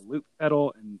with a loop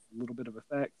pedal and a little bit of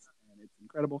effects, and it's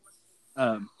incredible.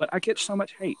 But I catch so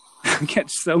much hate. I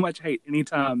catch so much hate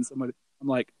anytime somebody, I'm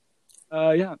like,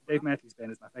 yeah, Dave Matthews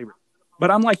Band is my favorite. But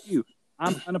I'm like you.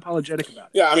 I'm unapologetic about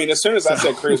it. Yeah, I mean, as soon as I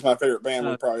said Crew's my favorite band,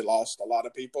 we probably lost a lot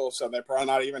of people, so they're probably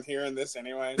not even hearing this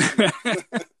anyway.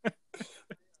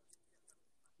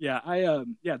 Yeah,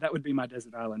 that would be my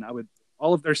desert island. I would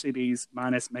all of their CDs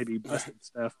minus maybe Busted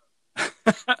Stuff.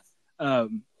 I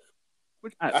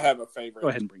have a favorite. Go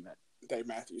ahead and bring that Dave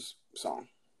Matthews song.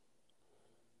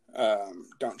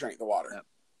 Don't Drink the Water. Yep.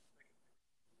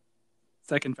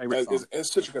 Second favorite song.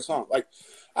 It's such a good song. Like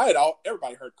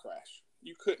everybody heard Crash.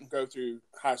 You couldn't go through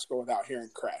high school without hearing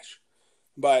Crash.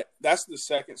 But that's the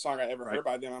second song I ever heard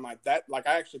by them. I'm like that. Like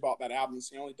I actually bought that album.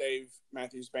 It's the only Dave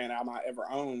Matthews Band album I ever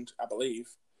owned, I believe.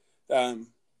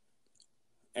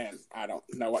 And I don't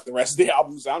know what the rest of the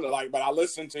album sounded like, but I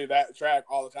listened to that track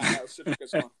all the time. That was such a good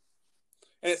song.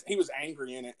 And he was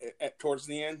angry in it towards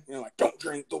the end. You know, like, don't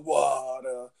drink the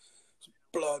water. There's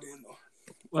blood in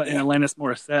the... Well, and Alanis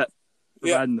Morissette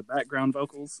providing the background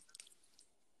vocals.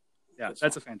 Yeah,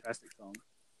 that's a fantastic song.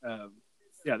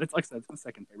 That's like I said, it's my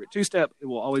second favorite. Two Step, it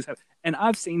will always have. And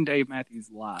I've seen Dave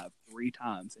Matthews live 3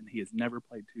 times, and he has never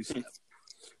played Two Step.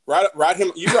 Write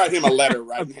him. You write him a letter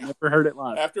right now. I've never heard it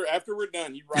live. After we're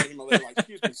done, you write him a letter like,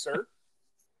 "Excuse me, sir,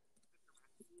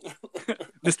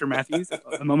 Mr. Matthews,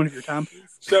 a moment of your time,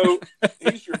 please." So,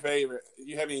 who's your favorite? Do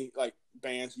you have any like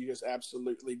bands you just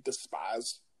absolutely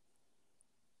despise?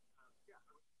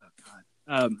 Oh God.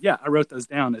 I wrote those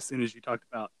down as soon as you talked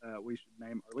about we should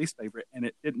name our least favorite, and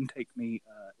it didn't take me.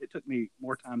 It took me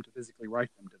more time to physically write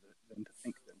them than to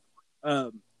think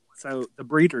them. So the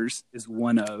Breeders is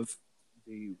one of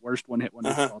the worst one-hit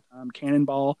wonders of all time.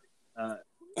 Cannonball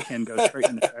can go straight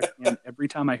in the trash can. Every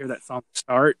time I hear that song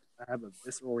start, I have a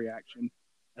visceral reaction,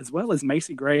 as well as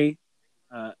Macy Gray.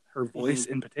 Her voice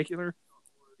in particular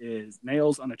is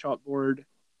nails on a chalkboard,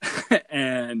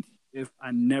 and if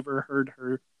I never heard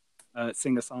her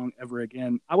sing a song ever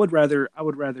again, I would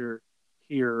rather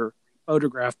hear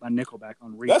 "Photograph" by Nickelback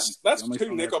on repeat. That's 2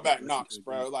 Nickelback knocks,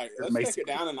 bro. Like, let's take it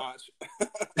down a notch.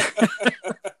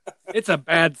 It's a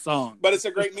bad song, but it's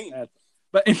a great meme.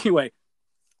 But anyway,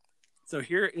 so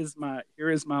here is my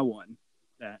one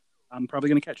that I'm probably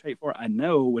going to catch hate for. I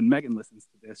know when Megan listens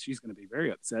to this, she's going to be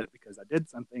very upset because I did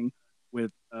something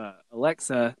with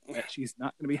Alexa that she's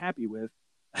not going to be happy with.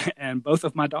 and both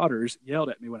of my daughters yelled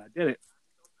at me when I did it.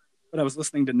 But I was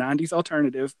listening to 90s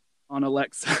alternative on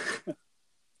Alexa,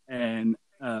 and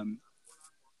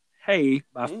Hey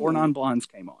by Four Non Blondes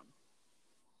came on.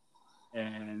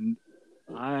 And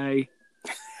I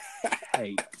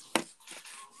hate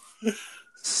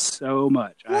so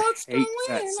much. I hate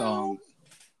that song.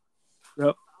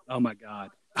 So, oh my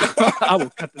God. I will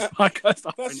cut this podcast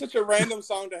off. That's such a random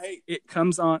song to hate. It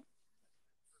comes on.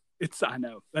 I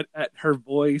know, but at her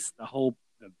voice, the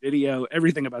video,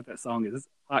 everything about that song is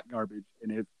hot garbage.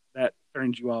 And if that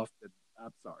turns you off, then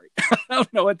I'm sorry. I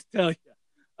don't know what to tell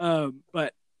you.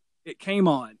 But it came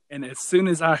on, and as soon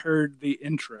as I heard the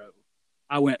intro,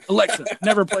 I went, Alexa,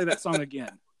 never play that song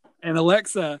again. And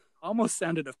Alexa almost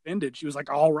sounded offended. She was like,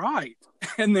 all right.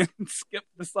 And then skipped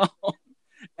the song.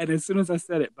 And as soon as I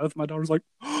said it, both my daughters were like,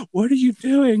 oh, what are you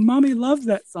doing? Mommy loves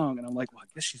that song. And I'm like, well, I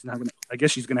guess she's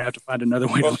gonna have to find another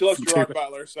way. Well, she loves Gerard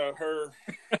Butler, so her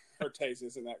taste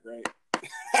isn't that great.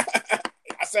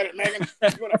 I said it, Megan.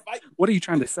 You want to fight? What are you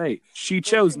trying to say? She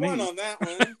chose me. On that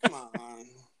one. Come on.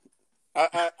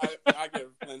 I give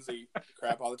Lindsay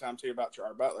crap all the time too about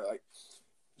Gerard Butler. Like,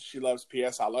 she loves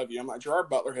P.S. I Love You. I'm like, Gerard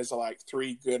Butler has like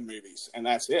 3 good movies, and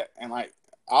that's it. And like,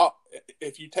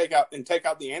 if you take out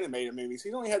the animated movies,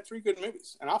 he's only had 3 good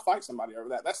movies, and I'll fight somebody over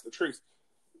that. That's the truth.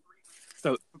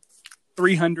 So,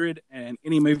 300 and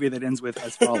any movie that ends with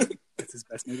Has Fallen. That's his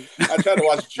best movie. I tried to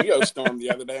watch Geostorm the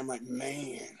other day. I'm like,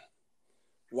 man,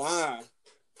 why?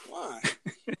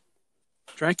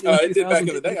 Dracula. It did back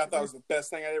in the day. I thought it was the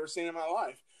best thing I'd ever seen in my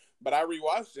life. But I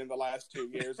rewatched it in the last 2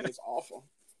 years, and it's awful.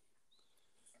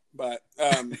 But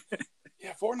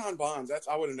yeah, Four Non Blondes.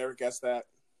 I would have never guessed that.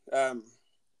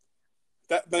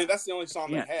 That's the only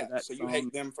song they had. So you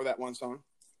hate them for that one song?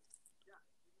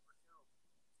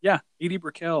 Yeah, Edie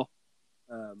Brickell.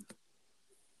 I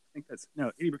think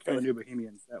Edie Brickell and New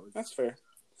Bohemians. That's fair.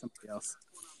 Somebody else.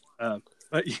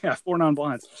 But yeah, Four Non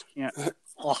Blondes just can't.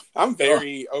 I'm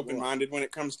very open-minded when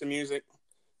it comes to music.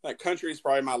 Like, country is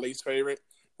probably my least favorite.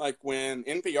 Like, when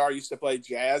NPR used to play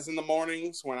jazz in the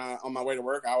mornings, on my way to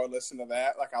work, I would listen to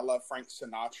that. Like, I love Frank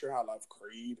Sinatra. I love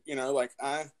Creed. You know, like,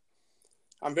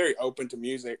 I'm very open to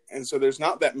music. And so there's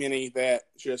not that many that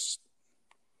just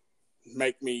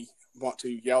make me want to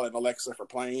yell at Alexa for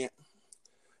playing it.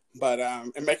 But,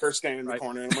 and make her stand in the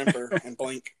corner and whimper and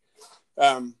blink.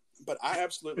 But I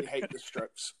absolutely hate the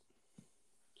Strokes.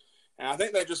 And I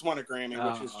think they just won a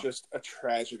Grammy, which is just a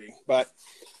tragedy. But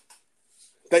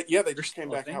they just came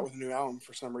back out with a new album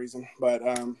for some reason. But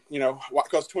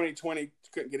because 2020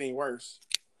 couldn't get any worse.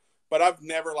 But I've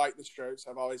never liked the Strokes.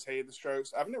 I've always hated the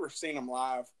Strokes. I've never seen them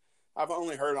live. I've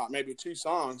only heard like maybe 2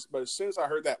 songs. But as soon as I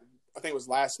heard that, I think it was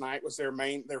Last Night was their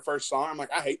first song. I'm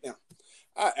like, I hate them.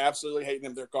 I absolutely hate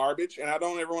them. They're garbage, and I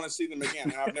don't ever want to see them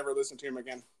again. And I've never listened to them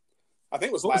again. I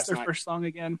think it was Last Night. What was their first song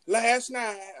again? Last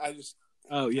Night.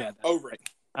 Over it.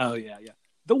 Oh, yeah.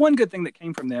 The one good thing that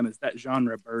came from them is that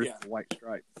genre birthed the White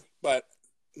Stripes. But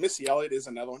Missy Elliott is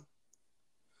another one.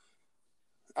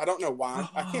 I don't know why.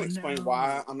 I can't explain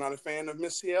why I'm not a fan of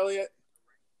Missy Elliott.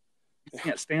 You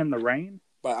can't stand the rain?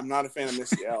 But I'm not a fan of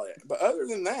Missy Elliott. But other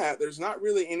than that, there's not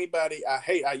really anybody I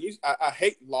hate. I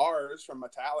hate Lars from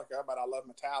Metallica, but I love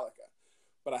Metallica.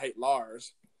 But I hate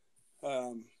Lars.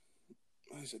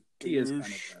 He is kind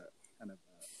of a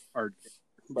hard.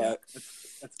 But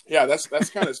that's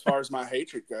kind of as far as my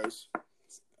hatred goes.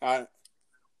 I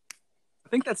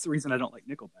think that's the reason I don't like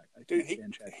Nickelback.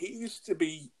 He used to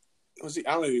be. I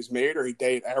don't know if he was married or he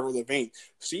dated Avril Lavigne.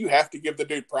 So you have to give the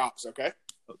dude props, okay?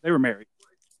 They were married.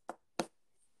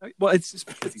 Well, it's just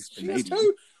because he's Canadian.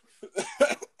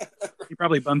 He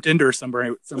probably bumped into her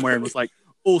somewhere and was like,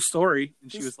 "Oh, sorry,"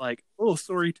 and she was like, "Oh,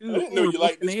 sorry too." I didn't know you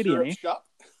like Canadian. Eh? Shop.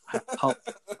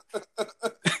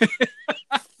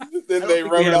 Then they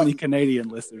wrote up any Canadian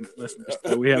listeners.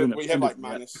 So we have like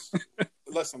minus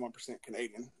less than 1%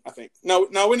 Canadian, I think. No,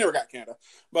 we never got Canada.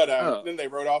 But then they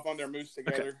wrote off on their moves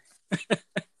together. Okay.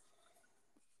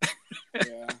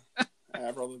 Yeah,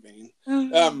 Avril Lavigne.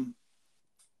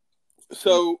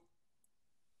 So,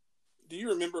 do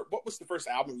you remember what was the first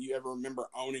album you ever remember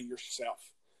owning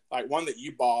yourself? Like one that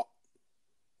you bought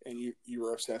and you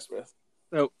were obsessed with?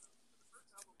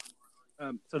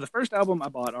 So the first album I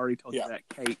bought, I already told you that,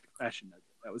 Cake, Fashion Nugget.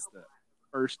 That was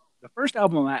the first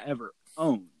album I ever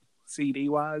owned, CD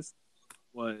wise,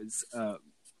 was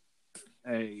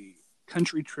a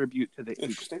country tribute to the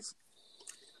Eagles.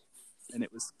 And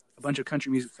it was a bunch of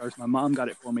country music stars. My mom got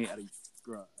it for me at a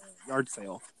yard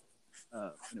sale.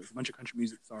 And it was a bunch of country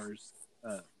music stars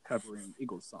covering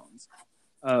Eagles songs.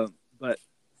 But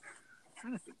I'm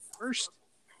trying to think,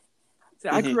 See,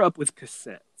 I grew up with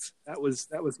cassettes. That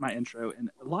was my intro,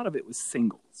 and a lot of it was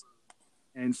singles.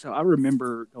 And so I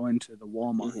remember going to the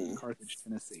Walmart in Carthage,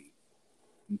 Tennessee,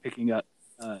 and picking up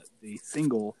the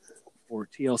single for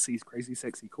TLC's "Crazy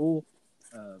Sexy Cool"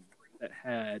 that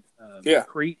had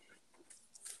 "Creep"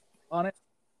 on it.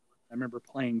 I remember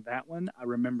playing that one. I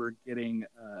remember getting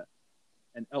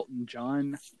an Elton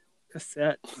John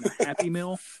cassette and a Happy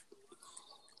Meal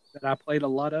that I played a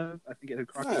lot of. I think it had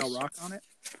Crocodile Rock on it.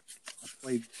 I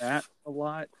played that a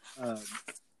lot.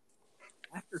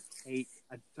 After Cake,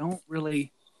 I don't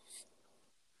really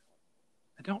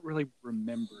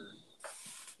remember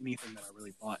anything that I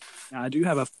really bought. Now, I do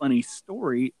have a funny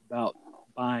story about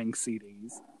buying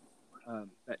CDs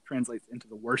that translates into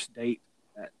the worst date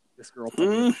that this girl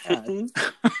probably had.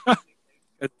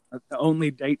 The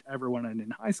only date I ever went on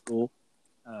in high school,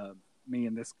 me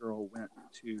and this girl went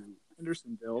to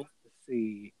Hendersonville to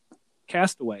see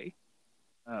Castaway,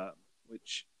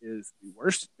 which is the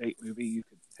worst date movie you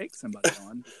could take somebody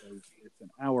on because it's an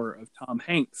hour of Tom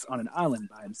Hanks on an island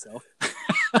by himself.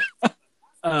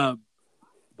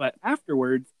 But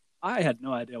afterwards, I had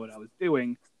no idea what I was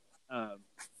doing,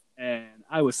 and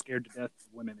I was scared to death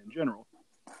of women in general.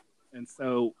 And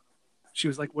so she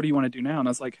was like, "What do you want to do now?" And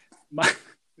I was like,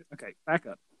 "Okay, back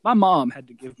up. My mom had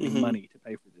to give me money to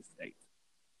pay for this date.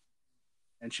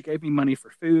 And she gave me money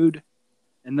for food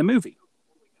and the movie.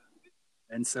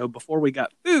 And so before we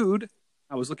got food,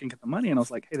 I was looking at the money and I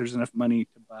was like, hey, there's enough money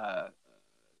to buy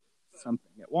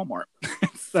something at Walmart."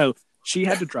 So she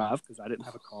had to drive because I didn't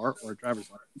have a car or a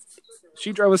driver's license.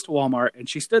 She drove us to Walmart and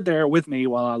she stood there with me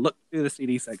while I looked through the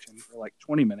CD section for like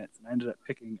 20 minutes. And I ended up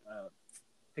picking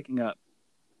up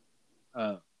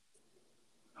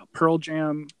Pearl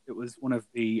Jam. It was one of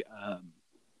the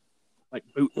like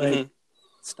bootleg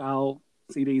style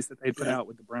CDs that they put out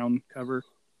with the brown cover.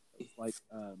 It was like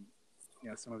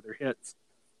some of their hits.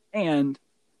 And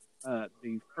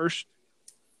the first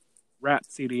rap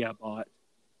CD I bought,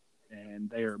 and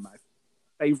they are my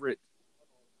favorite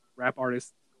rap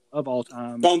artist of all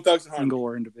time. Bone Thugs and single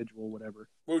or individual, whatever.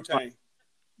 Wu-Tang.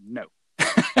 No.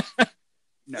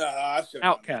 No.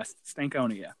 Outkast,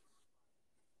 Stankonia.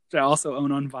 Which I also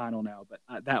own on vinyl now, but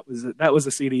that was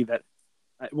a CD that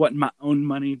it wasn't my own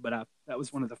money, but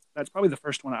that's probably the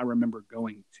first one I remember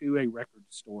going to a record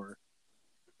store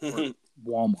or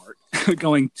Walmart,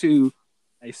 going to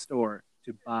a store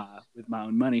to buy with my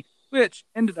own money, which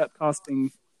ended up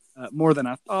costing more than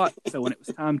I thought. So when it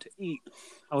was time to eat,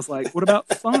 I was like, what about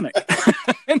Sonic?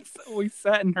 And so we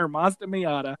sat in her Mazda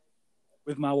Miata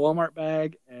with my Walmart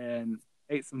bag and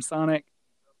ate some Sonic.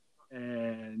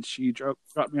 And she dropped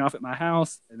me off at my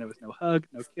house, and there was no hug,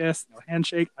 no kiss, no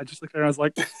handshake. I just looked at her and I was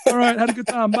like, all right, had a good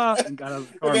time, bye. And got out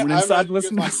of the car and went inside to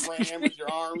listen to music. Ran with your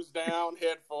arms down,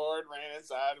 head forward, ran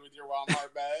inside with your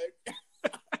Walmart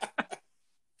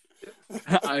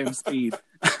bag. I am Speed.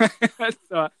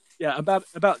 So, yeah,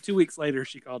 about 2 weeks later,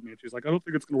 she called me and she was like, I don't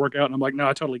think it's going to work out. And I'm like, no,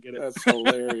 I totally get it. That's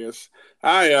hilarious.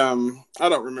 I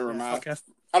don't remember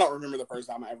I don't remember the first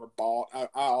time I ever bought. I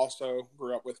also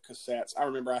grew up with cassettes. I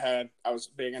remember I was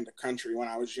big into country when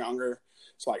I was younger.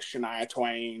 It's like Shania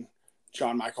Twain,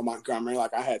 John Michael Montgomery.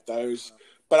 Like I had those.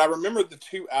 But I remember the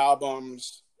two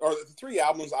albums, or the three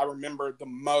albums I remember the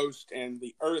most and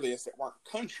the earliest that weren't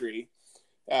country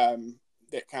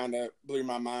that kind of blew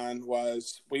my mind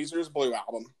was Weezer's Blue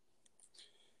Album.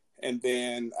 And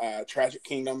then Tragic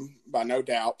Kingdom by No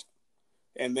Doubt.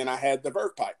 And then I had the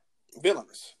Verve Pipe,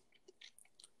 Villainous.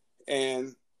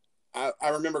 And I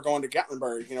remember going to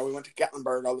Gatlinburg. We went to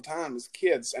Gatlinburg all the time as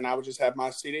kids, and I would just have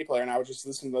my CD player, and I would just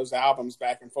listen to those albums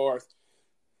back and forth.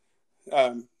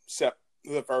 Except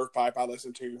the Verve Pipe, I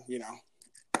listened to,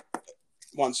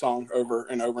 one song over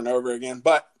and over and over again.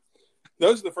 But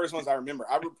those are the first ones I remember.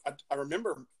 I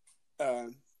remember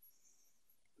the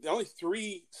only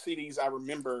 3 CDs I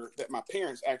remember that my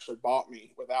parents actually bought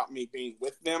me without me being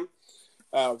with them.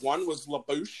 One was La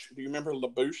Bouche. Do you remember La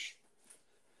Bouche?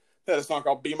 That a song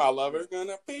called Be My Lover.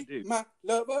 Gonna be my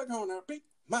lover, gonna be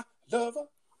my lover.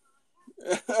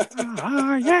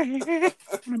 Oh, yeah.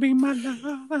 Gonna be my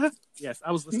lover. Yes,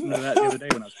 I was listening to that the other day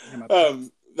when I was playing my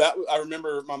band. I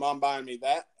remember my mom buying me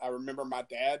that. I remember my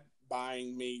dad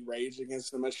buying me Rage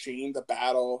Against the Machine, the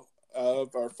Battle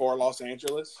of or for Los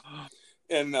Angeles.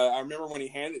 And I remember when he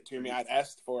handed it to me, I'd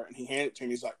asked for it, and he handed it to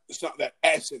me. He's like, it's not that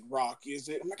acid rock, is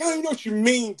it? I'm like, I don't even know what you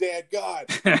mean, Dad. God.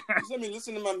 Just let me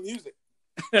listen to my music.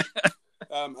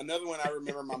 Another one I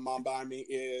remember my mom buying me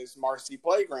is Marcy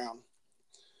Playground.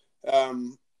 I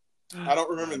don't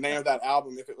remember the name of that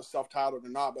album, if it was self-titled or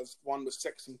not, but one was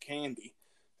Sex and Candy.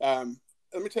 Let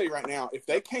me tell you right now, if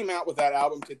they came out with that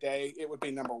album today, it would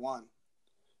be number 1.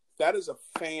 that is a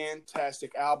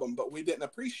fantastic album, but we didn't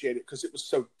appreciate it because it was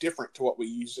so different to what we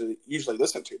usually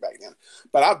listened to back then.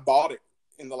 But I bought it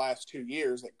in the last 2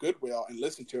 years at Goodwill and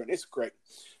listened to it, and it's great.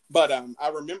 But I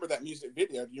remember that music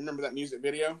video. Do you remember that music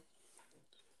video?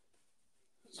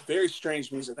 It's a very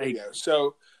strange music video.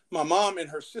 So my mom and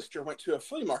her sister went to a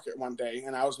flea market one day,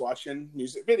 and I was watching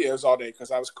music videos all day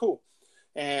because I was cool.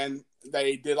 And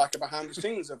they did like a behind the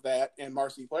scenes of that in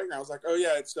Marcy Playground. I was like, oh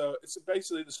yeah, it's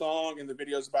basically the song and the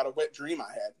video is about a wet dream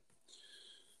I had.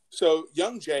 So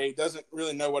young Jay doesn't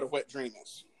really know what a wet dream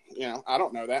is. You know, I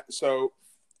don't know that. So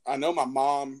I know my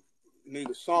mom knew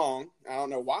the song. I don't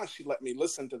know why she let me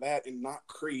listen to that and not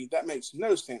Creed. That makes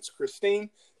no sense. Christine,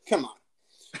 come on.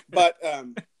 But,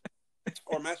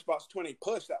 or Matchbox 20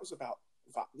 Push, that was about,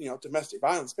 domestic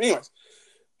violence. But anyways,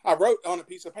 I wrote on a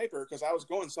piece of paper because I was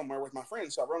going somewhere with my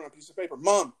friends. So I wrote on a piece of paper,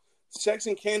 Mom, Sex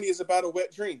and Candy is about a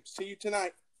wet dream. See you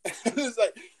tonight. It's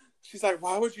like, she's like,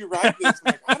 why would you write this?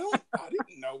 I'm like, I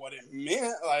didn't know what it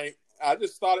meant. Like, I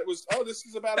just thought it was, this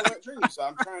is about a wet dream. So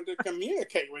I'm trying to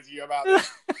communicate with you about this.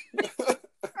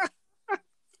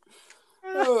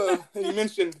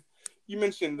 You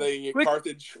mentioned the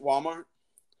Carthage Walmart.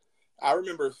 I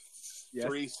remember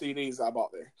 3 CDs I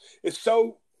bought there. It's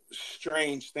so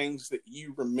strange things that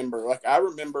you remember. Like I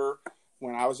remember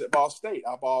when I was at Ball State,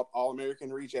 I bought All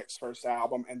American Rejects' first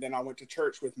album, and then I went to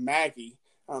church with Maggie.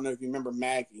 I don't know if you remember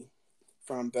Maggie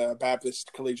from the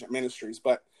Baptist Collegiate Ministries,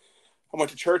 but I went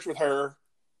to church with her,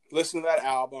 listened to that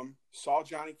album, saw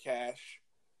Johnny Cash,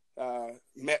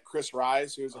 met Chris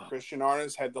Rise, who was a Christian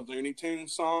artist, had the Looney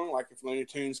Tunes song, like if Looney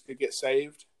Tunes could get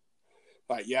saved.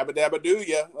 Like Yabba Dabba Doo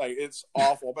Ya, like it's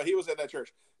awful. But he was at that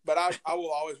church. But I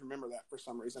will always remember that for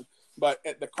some reason. But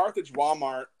at the Carthage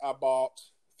Walmart, I bought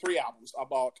 3 albums. I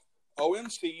bought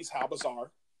OMC's How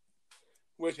Bizarre,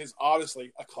 which is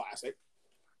obviously a classic.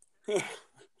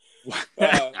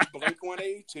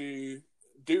 Blink-182,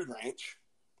 Dude Ranch,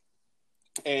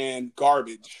 and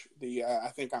Garbage, the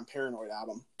I Think I'm Paranoid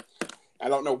album. I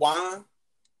don't know why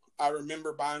I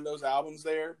remember buying those albums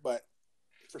there, but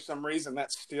for some reason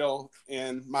that's still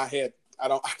in my head.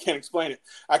 I can't explain it.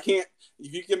 If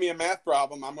you give me a math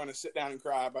problem, I'm going to sit down and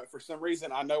cry. But for some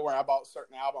reason, I know where I bought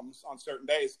certain albums on certain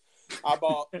days. I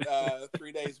bought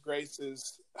 3 Days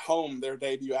Grace's Home, their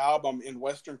debut album, in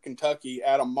Western Kentucky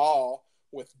at a mall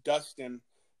with Dustin,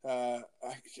 I'm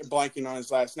blanking on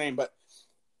his last name, but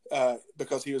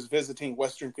because he was visiting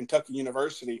Western Kentucky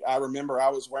University. I remember I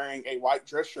was wearing a white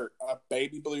dress shirt, a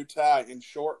baby blue tie, and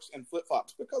shorts and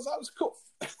flip-flops because I was cool.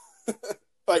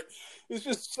 Like, it's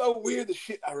just so weird, the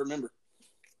shit I remember.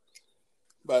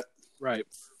 But right.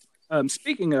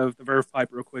 Speaking of the Verve Pipe,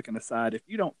 real quick, an aside, if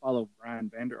you don't follow Brian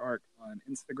Vander Ark on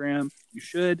Instagram, you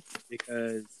should,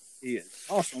 because he is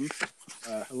awesome,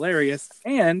 hilarious,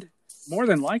 and more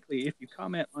than likely, if you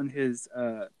comment on his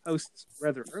posts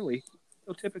rather early,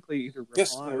 he'll typically either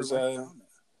reply or comment.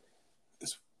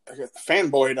 I got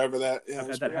fanboyed over that. Yeah, I've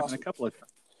had that happen a couple of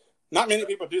times. Not many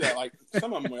people do that. Like,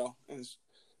 some of them will. And it's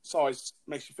always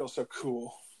makes you feel so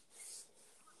cool.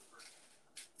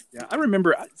 Yeah, I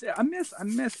remember. I miss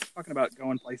talking about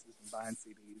going places and buying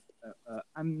CDs.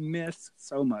 I miss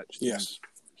so much. Yes,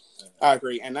 I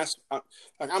agree, and that's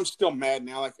like I'm still mad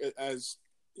now. Like, as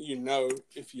you know,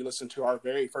 if you listen to our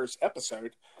very first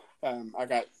episode,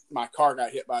 my car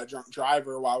got hit by a drunk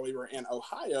driver while we were in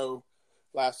Ohio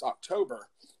last October,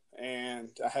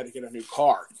 and I had to get a new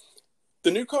car.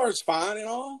 The new car is fine and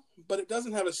all, but it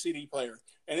doesn't have a CD player,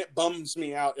 and it bums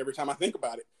me out every time I think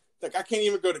about it. Like, I can't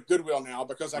even go to Goodwill now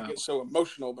because I get so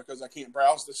emotional because I can't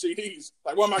browse the CDs.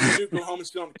 Like, what am I going to do? Go home and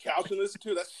sit on the couch and listen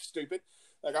to? That's stupid.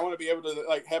 Like, I want to be able to,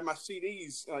 like, have my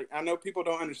CDs. Like, I know people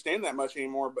don't understand that much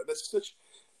anymore, but that's such,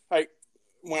 like,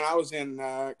 when I was in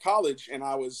college and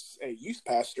I was a youth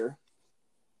pastor,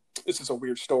 this is a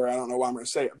weird story. I don't know why I'm going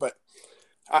to say it, but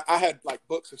I had, like,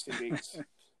 books of CDs,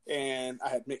 and I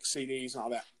had mixed CDs and all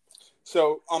that.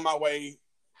 So on my way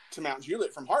to Mount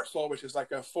Juliet from Hartsville, which is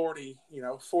like a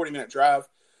 40-minute drive,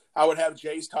 I would have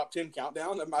Jay's Top 10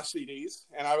 countdown of my CDs,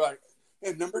 and I would like,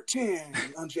 and number 10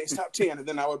 on Jay's Top 10, and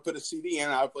then I would put a CD in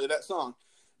and I would play that song.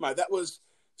 That was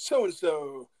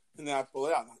so-and-so, and then I'd pull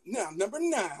it out. Now, number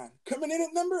 9, coming in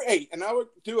at number 8, and I would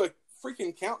do a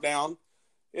freaking countdown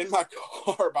in my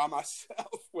car by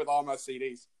myself with all my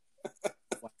CDs.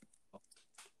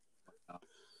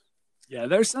 Yeah,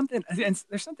 there's something that's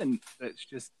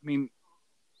just,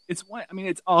 it's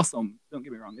awesome. Don't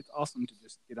get me wrong. It's awesome to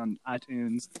just get on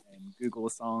iTunes and Google a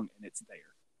song and it's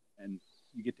there. And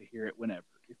you get to hear it whenever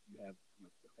if you have the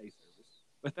pay service.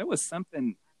 But there was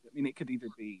something, it could either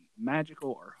be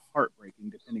magical or heartbreaking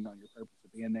depending on your purpose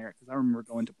of being there. Because I remember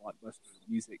going to Blockbuster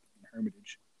Music in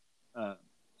Hermitage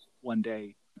one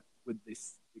day with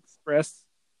this express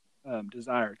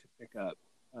desire to pick up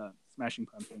Smashing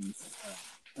Pumpkins,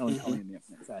 Melancholy and the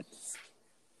Infinite Sadness.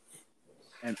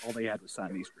 And all they had was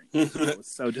Siamese Dream. I was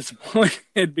so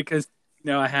disappointed because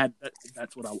I had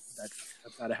that's what I've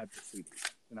got to have this CD.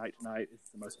 Tonight is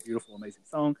the most beautiful, amazing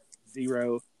song.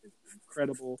 Zero is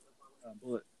incredible.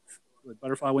 Bullet with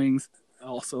Butterfly Wings,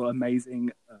 also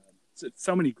amazing.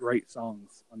 So many great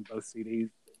songs on both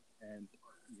CDs, and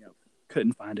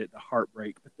couldn't find it. The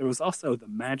heartbreak, but there was also the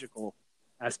magical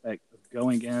aspect of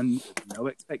going in with no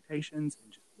expectations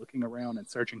and just looking around and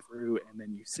searching through, and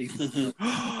then you see something.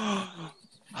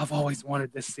 I've always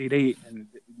wanted this CD, and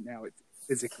now it's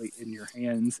physically in your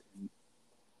hands, and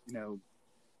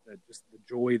just the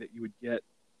joy that you would get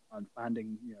on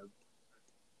finding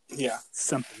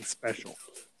something special.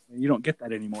 I mean, you don't get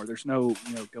that anymore. There's no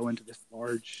go into this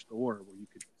large store where you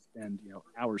could spend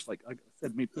hours, like I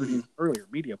said earlier,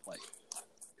 Media Play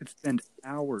could spend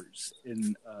hours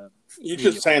in. You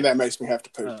just saying that makes me have to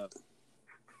poop.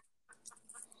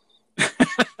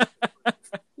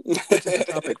 Which is a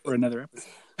topic for another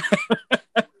episode.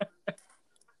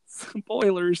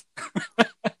 Spoilers.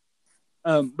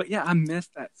 But yeah, I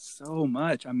missed that so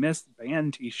much. I missed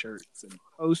band T-shirts and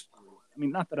posters. I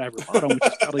mean, not that I ever bought them, which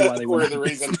is probably why they we're the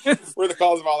reason. We're the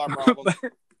cause of all our problems.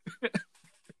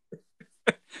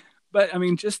 But I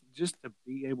mean, just to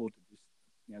be able to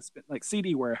just spend, like,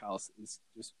 CD Warehouse is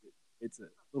just, it's a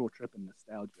little trip in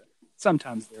nostalgia.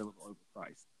 Sometimes they're a little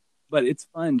overpriced, but it's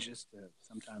fun just to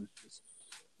sometimes just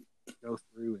go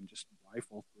through and just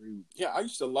rifle through. Yeah, I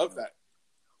used to love that.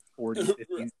 40,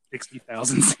 50,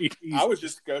 60,000 CDs. I would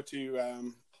just go to,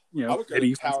 I would go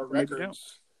to Tower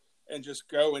Records and just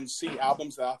go and see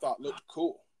albums that I thought looked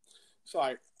cool. So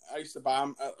I used to buy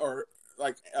them,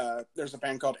 there's a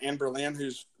band called Anne Berlin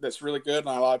that's really good, and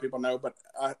a lot of people know, but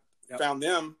I found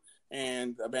them,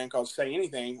 and a band called Say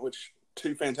Anything, which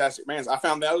two fantastic bands. I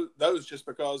found those just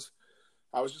because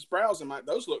I was just browsing.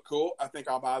 Those look cool. I think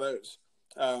I'll buy those.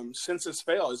 Census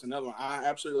Fail is another one. I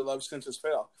absolutely love Census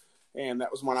Fail. And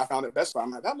that was one I found at Best Buy.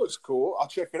 I'm like, that looks cool. I'll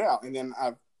check it out. And then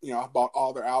I bought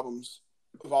all their albums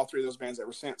of all three of those bands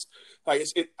ever since. Like,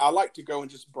 I like to go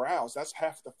and just browse. That's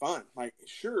half the fun. Like,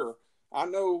 sure, I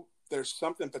know there's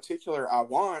something particular I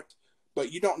want,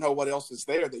 but you don't know what else is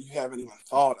there that you haven't even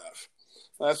thought of.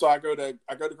 That's why I go to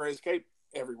Great Escape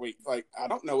every week. Like, I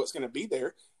don't know what's going to be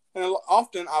there. And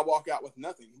often I walk out with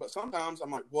nothing. But sometimes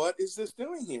I'm like, what is this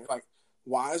doing here? Like,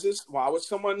 why would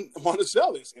someone want to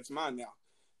sell this? It's mine now.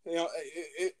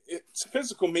 It's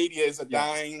physical media is a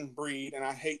dying breed, and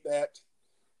I hate that.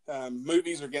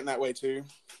 Movies are getting that way too.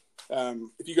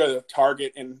 If you go to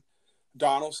Target in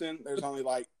Donaldson, there's only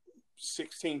like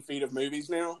 16 feet of movies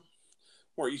now,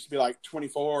 where it used to be like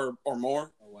 24 or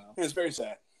more. Oh, wow. And it's very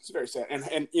sad. It's very sad.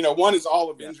 And one is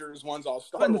all Avengers, one's all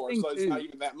Star Wars, so it's not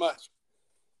even that much.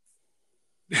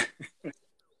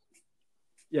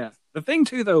 Yeah. The thing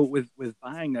too, though, with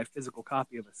buying a physical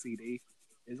copy of a CD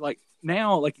is, like,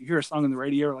 now, like, you hear a song on the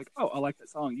radio, like, oh, I like that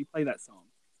song. You play that song.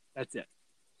 That's it.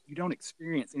 You don't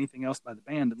experience anything else by the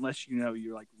band unless you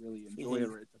like really enjoy it,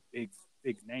 or it's a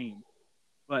big name.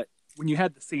 But when you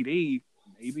had the CD,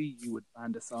 maybe you would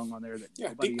find a song on there that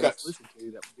nobody else listened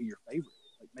to that would be your favorite.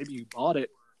 Like, maybe you bought it.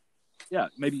 Yeah,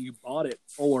 maybe you bought it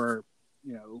for,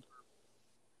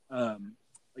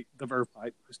 like the Verve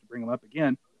Pipe, just to bring them up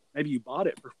again. Maybe you bought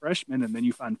it for Freshman, and then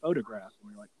you find Photograph,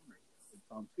 and you're like, oh, good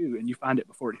song too, and you find it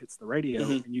before it hits the radio,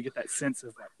 and you get that sense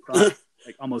of, like, pride,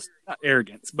 like, almost not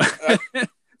arrogance, but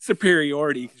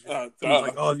superiority. Like,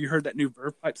 oh, have you heard that new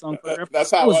Verve Pipe song?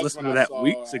 That's how I was listening to that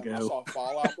weeks ago. I saw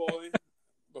Fall Out Boy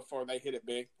before they hit it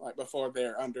big, like before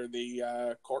they're under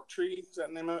the cork tree. Is that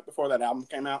the name of it? Before that album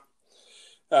came out,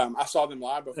 I saw them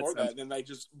live before that. Then they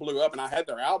just blew up, and I had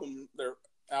their album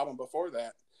before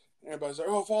that. And everybody's like,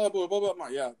 "Oh, Fall Out Boy, blah blah." I'm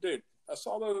like, "Yeah, dude, I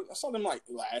saw them like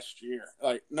last year.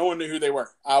 Like, no one knew who they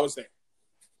were. I was there."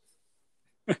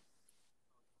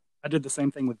 I did the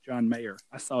same thing with John Mayer.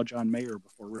 I saw John Mayer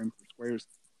before Room for Squares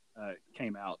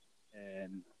came out,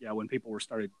 and when people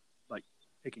started like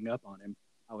picking up on him,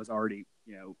 I was already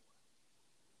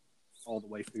all the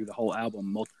way through the whole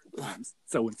album multiple times.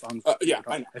 So when songs, I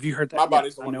know. Have you heard that? My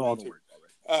body's I know all the words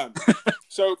already.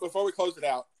 So before we close it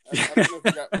out, I don't know if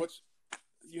you got what's.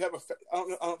 You have I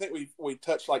don't think we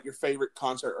touched like your favorite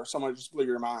concert or someone just blew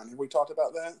your mind. Have we talked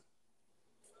about that?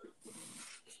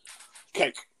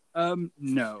 Cake.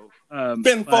 No.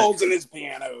 Ben Folds and his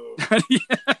piano.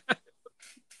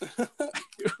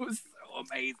 It was so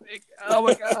amazing. Oh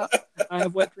my god, I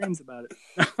have wet dreams about it.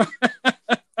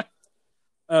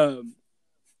 No.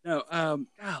 God,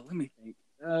 let me think.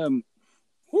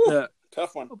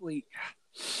 Tough one. Probably.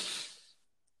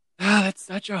 That's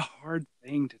such a hard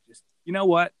thing to just. You know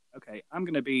what? Okay, I'm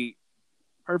going to be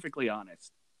perfectly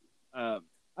honest. I've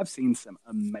seen some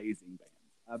amazing bands.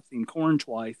 I've seen Korn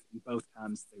twice, and both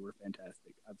times they were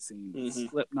fantastic. I've seen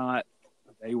Slipknot;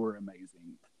 they were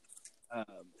amazing. Um,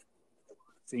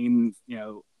 seen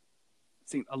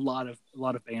seen a lot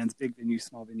of bands, big venues,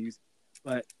 small venues,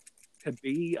 but to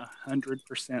be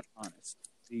 100% honest,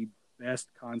 the best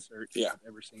concert I've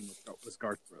ever seen was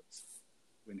Garth Brooks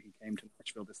when he came to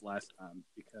Nashville this last time,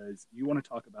 because you want to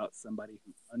talk about somebody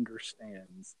who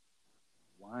understands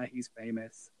why he's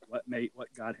famous, what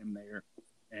got him there,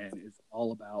 and is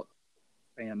all about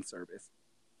fan service.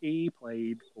 He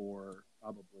played for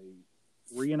probably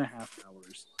 3.5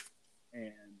 hours,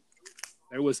 and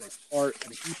there was a part,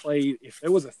 and he played. If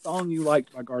there was a song you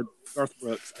liked by Garth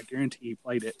Brooks, I guarantee he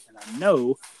played it, and I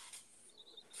know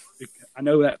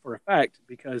that for a fact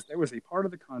because there was a part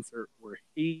of the concert where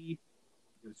it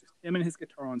was just him and his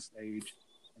guitar on stage,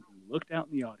 and he looked out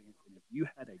in the audience, and if you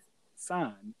had a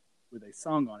sign with a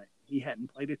song on it, he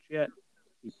hadn't played it yet,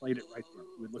 he played it right there.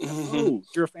 He would look up, oh,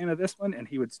 you're a fan of this one? And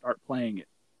he would start playing it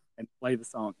and play the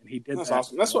song. And he did That's that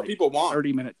awesome. That's what people want.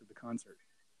 30 minutes of the concert.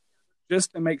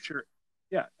 Just to make sure.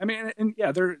 Yeah. I mean, and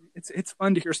yeah, it's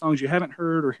fun to hear songs you haven't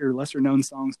heard or hear lesser known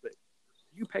songs, but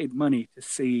you paid money to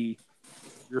see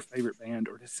your favorite band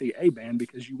or to see a band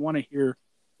because you want to hear.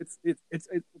 It's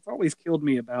always killed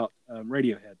me about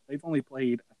Radiohead. They've only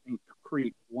played, I think,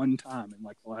 Creep one time in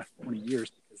like the last 20 years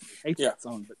because they hate that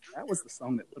song, but that was the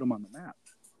song that put them on the map.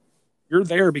 You're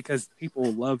there because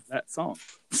people love that song,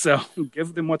 so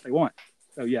give them what they want.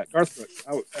 So yeah, Garth Brooks,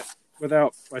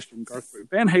 without question, Garth Brooks.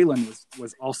 Van Halen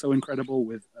was also incredible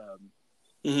with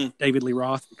David Lee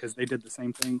Roth because they did the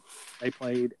same thing. They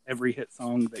played every hit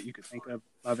song that you could think of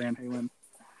by Van Halen.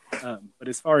 But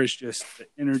as far as just the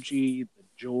energy, the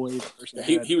joy, the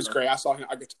person he was great. I saw him.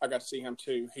 I got to see him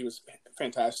too. He was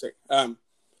fantastic. I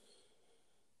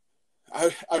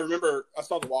remember I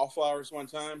saw the Wallflowers one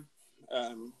time,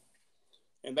 and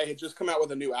they had just come out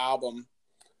with a new album,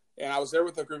 and I was there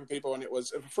with a group of people, and it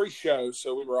was a free show,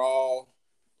 so it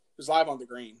was live on the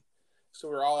Green, so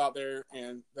we were all out there,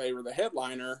 and they were the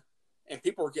headliner, and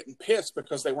people were getting pissed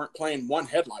because they weren't playing One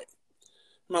Headlight.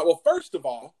 I'm like, well, first of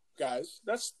all, guys,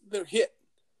 that's their hit.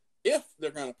 If they're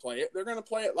going to play it, they're going to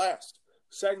play it last.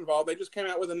 Second of all, they just came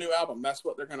out with a new album. That's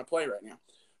what they're going to play right now.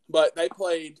 But they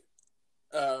played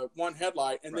One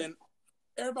Headlight, and then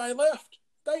everybody left.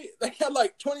 They had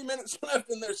like 20 minutes left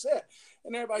in their set,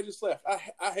 and everybody just left.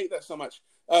 I hate that so much.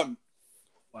 Wow.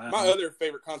 My other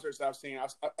favorite concerts that I've seen, I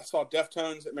saw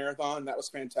Deftones at Marathon. That was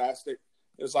fantastic.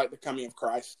 It was like the coming of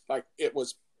Christ. Like, it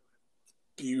was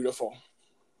beautiful.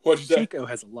 What'd you say? Chico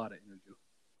has a lot of energy.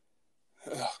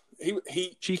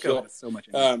 Chico has so much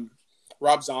energy.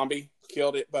 Rob Zombie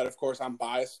killed it, but of course I'm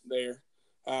biased there.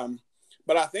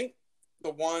 But I think the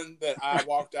one that I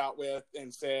walked out with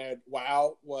and said,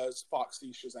 wow, was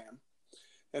Foxy Shazam.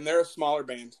 And they're a smaller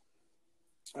band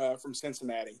from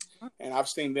Cincinnati. And I've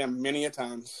seen them many a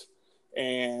times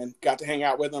and got to hang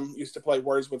out with them. Used to play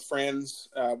Words with Friends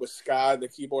with Sky, the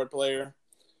keyboard player.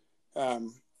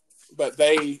 But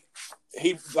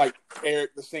he like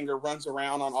Eric, the singer, runs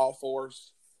around on all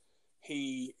fours.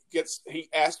 He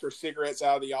asks for cigarettes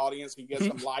out of the audience. He gets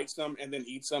them, lights them, and then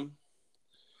eats them.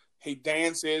 He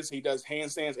dances. He does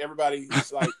handstands.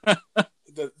 Everybody's like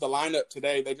the lineup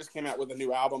today. They just came out with a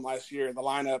new album last year. The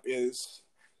lineup is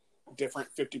different.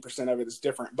 50% of it is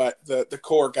different, but the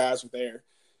core guys are there,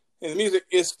 and the music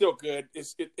is still good.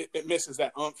 It misses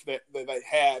that oomph that they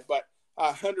had, but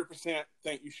I 100%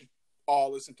 think you should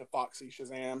all listen to Foxy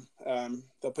Shazam.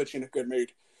 They'll put you in a good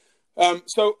mood.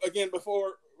 So again,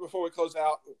 before we close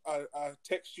out, I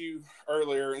texted you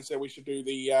earlier and said we should do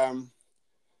the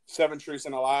 7 Truths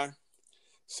and a Lie,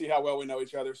 see how well we know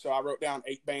each other. So I wrote down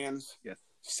 8 bands. Yes.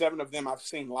 7 of them I've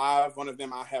seen live. 1 of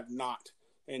them I have not,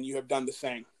 and you have done the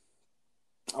same.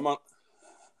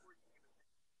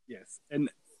 Yes, and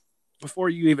before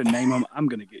you even name them, I'm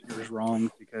going to get yours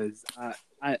wrong because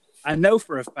I know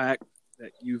for a fact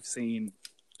that you've seen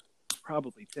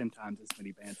probably 10 times as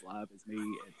many bands live as me.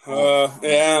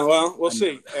 Yeah, well, we'll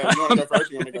see. You want to go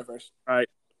first? You want me to go first? All right.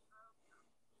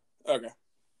 Okay.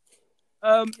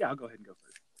 Yeah, I'll go ahead and go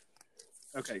first.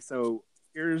 Okay, so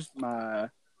here's my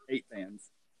 8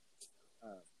 bands.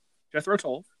 Jethro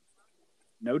Tull,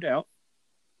 No Doubt,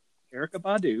 Erykah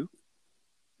Badu,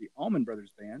 the Allman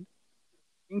Brothers Band,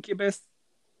 Incubus,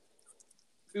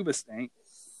 Hoobastank.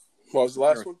 What was the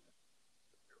last one?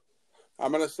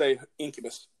 I'm going to say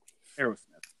Incubus.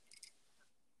 Aerosmith.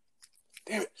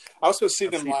 Damn it. I was supposed to see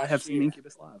them live. I have seen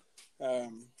Incubus live.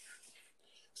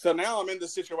 So now I'm in the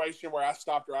situation where I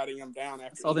stopped writing them down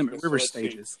after. I saw them at River So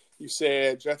Stages. You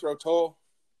said Jethro Tull.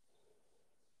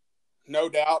 No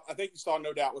Doubt. I think you saw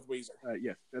No Doubt with Weezer.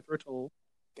 Yes, Jethro Tull.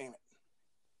 Damn it.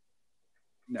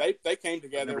 No, they came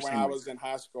together when I was in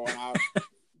high school, and I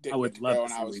didn't get to go,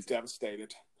 and I was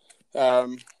devastated.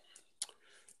 You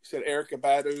said Erykah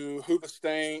Badu,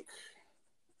 Hoobastank.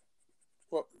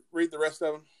 Well, read the rest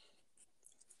of them.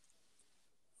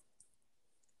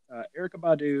 Erykah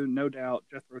Badu, No Doubt,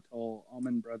 Jethro Tull,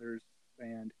 Allman Brothers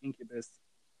Band, Incubus,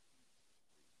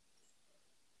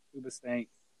 Hoobastank.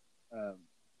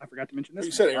 I forgot to mention this.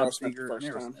 You said Aerosmith the first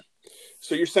time.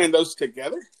 So you're saying those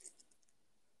together?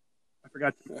 I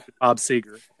forgot to mention Bob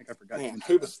Seger. I think I forgot to mention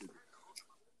Hoobastank.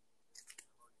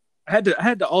 I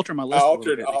had to alter my list a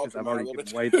little bit because I've already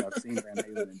given away that I've seen Van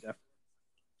Halen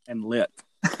and Lit.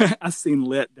 I've seen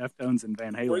Lit, Deftones, and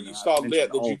Van Halen. Where you saw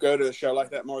Lit, did you go to a show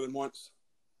like that more than once?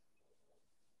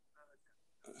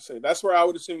 So that's where I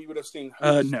would assume you would have seen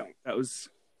Hoobastank. No, that was...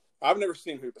 I've never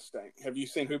seen Hoobastank. Have you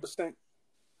seen Hoobastank?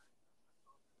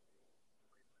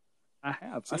 I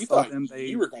have. So I you saw thought them.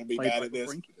 You were going to be bad at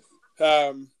this.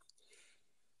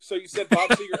 So you said Bob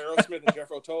Seger, Aerosmith, and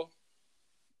Jethro Tull?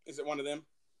 Is it one of them?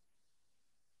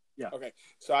 Yeah. Okay.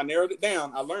 So I narrowed it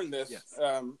down. I learned this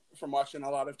from watching a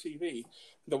lot of TV.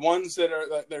 The ones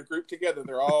they're grouped together,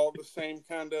 they're all the same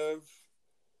kind of,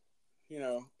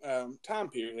 time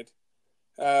period.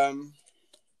 You've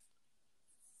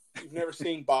never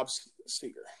seen Bob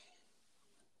Seger.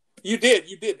 You did.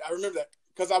 I remember that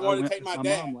because I wanted to take my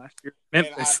dad. Mom last year. And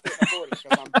I couldn't afford it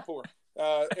because I'm poor.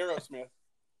 Aerosmith.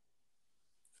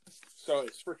 So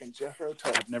it's freaking Jethro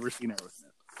Tull. I've never seen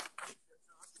Aerosmith.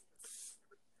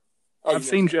 Oh, I've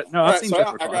seen Jethro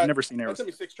Tull. I've never seen Aerosmith. That took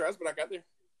me 6 tries, but I got there.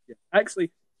 Yeah. Actually,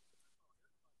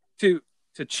 to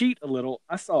cheat a little,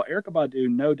 I saw Erykah Badu,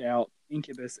 No Doubt,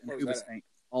 Incubus, and Hoobastank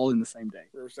all in the same day.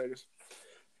 River Stages.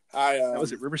 That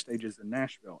was at River Stages in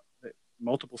Nashville.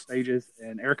 Multiple stages,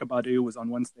 and Erykah Badu was on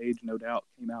one stage. No Doubt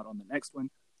came out on the next one,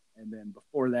 and then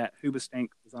before that, Hoobastank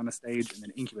was on a stage, and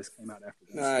then Incubus came out after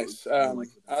that. Nice. So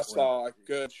I saw a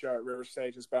good show at River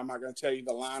Stages, but I'm not going to tell you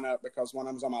the lineup because one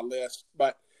of them's on my list.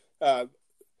 But it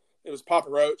was Papa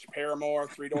Roach, Paramore,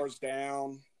 Three Doors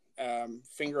Down,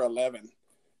 Finger 11,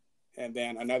 and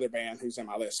then another band who's in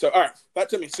my list. So, all right, that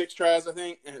took me 6 tries, I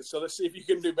think. And so let's see if you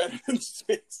can do better than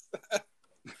 6.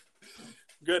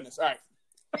 Goodness. All right.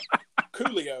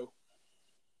 Coolio.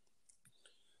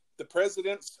 The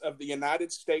Presidents of the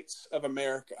United States of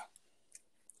America.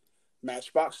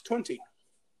 Matchbox 20.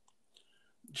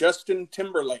 Justin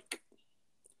Timberlake.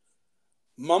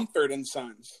 Mumford &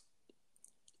 Sons.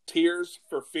 Tears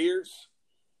for Fears.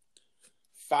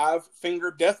 Five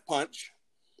Finger Death Punch.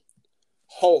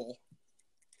 Hole.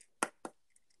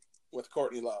 With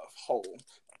Courtney Love. Hole.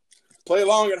 Play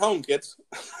along at home, kids.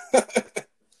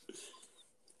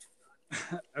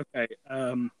 Okay.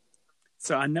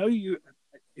 So I know you,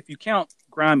 if you count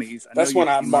Grimies, that's one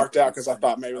I marked out because I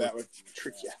thought maybe that would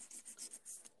trick you.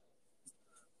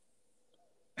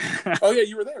 Oh, yeah,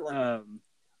 you were there, weren't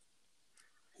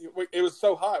you? It was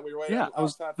so hot. We were waiting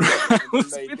outside for them,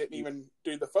 and they didn't even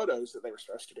do the photos that they were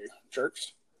supposed to do.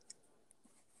 Jerks.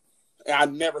 I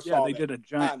never saw they did a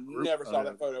giant I never saw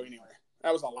that photo anywhere.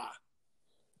 That was a lie.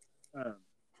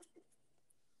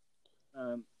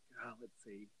 Let's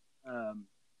see. I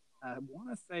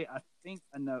want to say, I think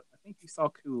you saw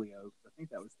Coolio. I think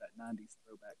that was that 90s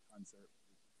throwback concert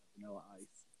with Vanilla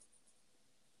Ice.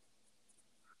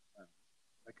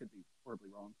 I could be horribly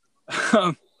wrong.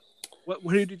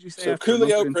 Who did you say? So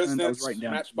Coolio, Presidents,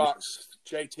 Matchbox,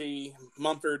 JT,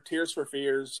 Mumford, Tears for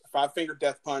Fears, Five Finger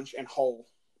Death Punch, and Hole.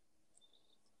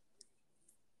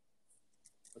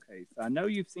 Okay, so I know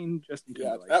you've seen Justin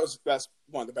Timberlake. Yeah, that's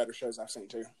one of the better shows I've seen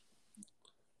too.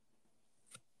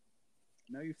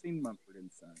 I know you've seen Mumford and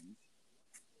Sons.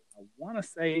 I want to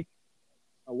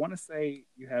say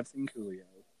you have seen Coolio.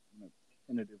 I'm going to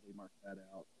tentatively mark that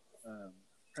out.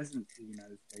 President of the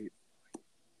United States.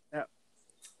 That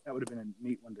would have been a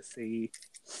neat one to see.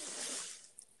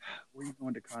 Were you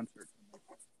going to concerts?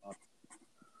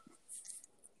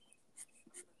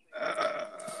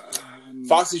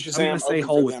 Foxy Shazam. I'm going to say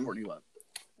Hole with Courtney Love.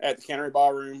 At the Cannery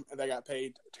Ballroom, and they got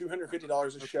paid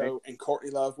 $250 a show, and Courtney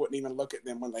Love wouldn't even look at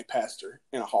them when they passed her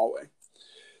in a hallway.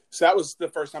 So that was the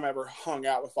first time I ever hung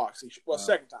out with Foxy. Well,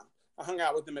 second time. I hung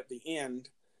out with them at the end,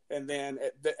 and then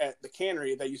at the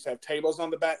Cannery, they used to have tables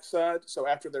on the backside. So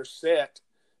after their set,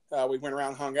 we went around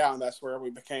and hung out, and that's where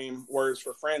we became Words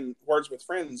with Friends.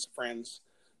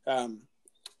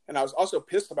 And I was also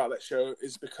pissed about that show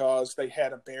is because they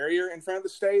had a barrier in front of the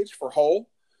stage for Hole,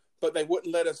 but they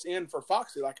wouldn't let us in for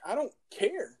Foxy. Like, I don't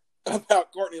care.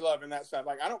 about Courtney Love and that stuff.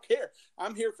 Like, I don't care.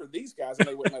 I'm here for these guys, and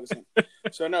they wouldn't let us in.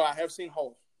 So, no, I have seen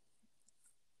Hole.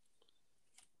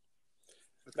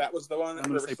 That was the one that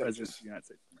I'm going to say President of the United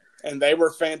States of America. And they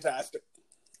were fantastic.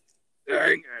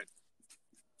 Dang it.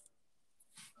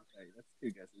 Okay, that's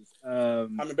 2 guesses.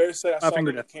 I'm embarrassed to say I saw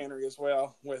Finger the Death Cannery as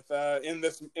well with in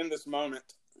this moment.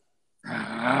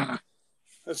 Punch.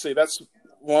 Let's see. That's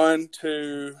 1,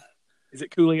 2. Is it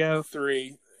Coolio?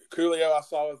 3. Coolio I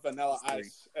saw with Vanilla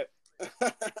Ice.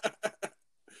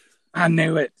 I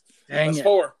knew it. Dang That's it.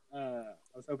 4. I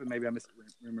was hoping maybe I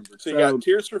misremembered. So you got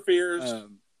Tears for Fears,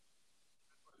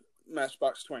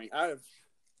 Matchbox 20. I have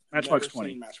Matchbox never 20.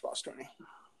 seen Matchbox 20.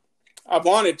 I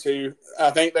wanted to.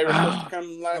 I think they were supposed to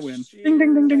come last year. Ding,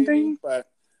 ding, ding, ding, ding. But,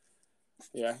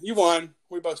 yeah, you won.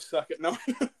 We both suck at knowing.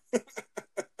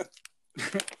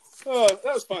 Oh,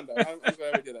 that was fun, though. I'm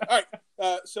glad we did that. All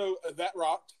right, so that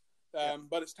rocked.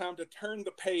 But it's time to turn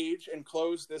the page and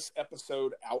close this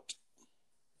episode out.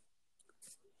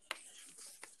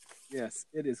 Yes,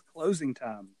 it is closing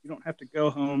time. You don't have to go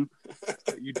home,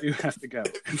 but you do have to go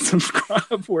and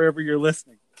subscribe wherever you're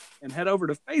listening. And head over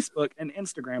to Facebook and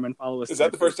Instagram and follow us. Is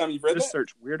that the first time you've read Just that?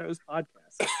 search Weirdos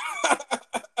Podcast.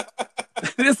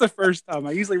 It is the first time.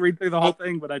 I usually read through the whole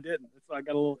thing, but I didn't. So I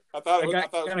got a little. I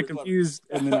got kind of confused,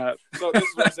 and then So this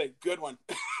is what I say, good one.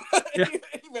 Yeah.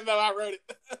 Even though I wrote it.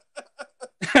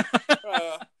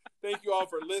 Thank you all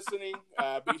for listening.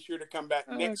 Be sure to come back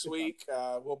next week.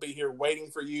 We'll be here waiting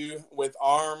for you with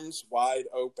arms wide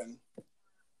open.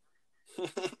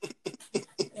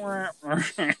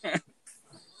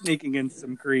 Sneaking in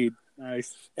some Creed.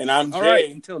 Nice. And I'm Jay. All right,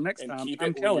 until next time,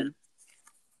 I'm Kellen. Weird.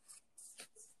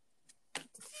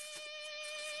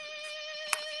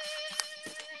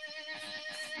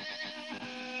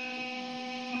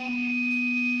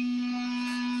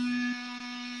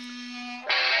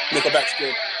 Nickelback's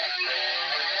good.